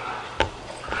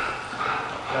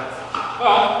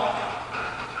 Well,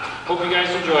 hope you guys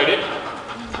enjoyed it.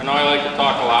 I know I like to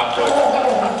talk a lot, but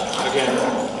again,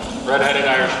 red-headed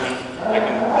Irishman, I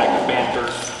can banter.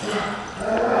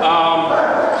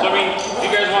 So I mean, if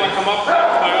you guys want to come up,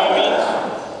 by all means,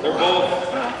 they're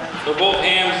both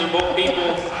hams, they're both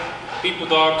people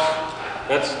dogs.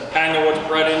 That's kind of what's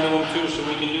bred into them too, so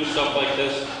we can do stuff like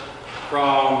this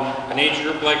from an age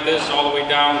group like this all the way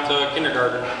down to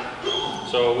kindergarten.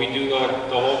 So we do the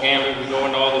whole gambit. We go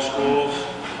into all the schools.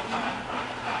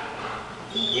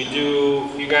 We do,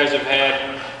 if you guys have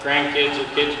had grandkids or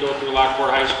kids go through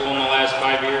Lockport High School in the last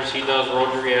 5 years, he does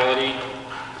Road to Reality.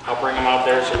 I'll bring him out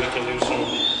there so we can do some,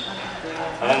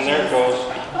 and there it goes.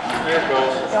 There it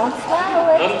goes. Don't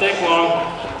swallow it. Doesn't take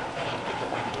long.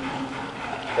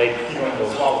 They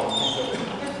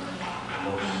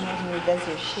Imagine he does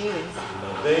your shoes.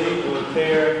 They will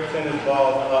tear tennis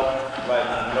balls up like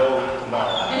no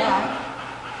tomorrow. Yeah.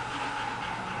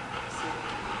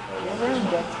 You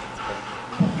ruined it.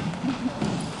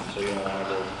 So you don't want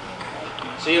to go.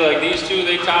 See, like these two,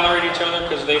 they tolerate each other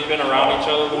because they've been around each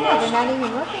other the Yeah, they're most. not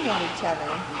even looking at each other.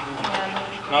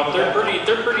 No, but they're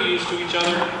pretty used to each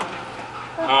other.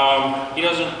 He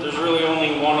doesn't. There's really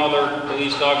only one other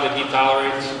police dog that he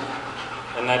tolerates,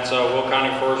 and that's Will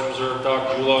County Forest Reserve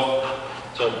dog Jula.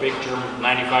 It's a big German,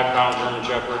 95-pound German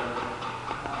Shepherd.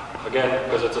 Again,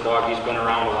 because it's a dog he's been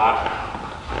around a lot.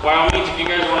 By all means, if you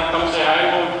guys want to come say hi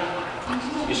to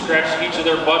them, you scratch each of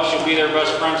their butts, you'll be their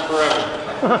best friends forever.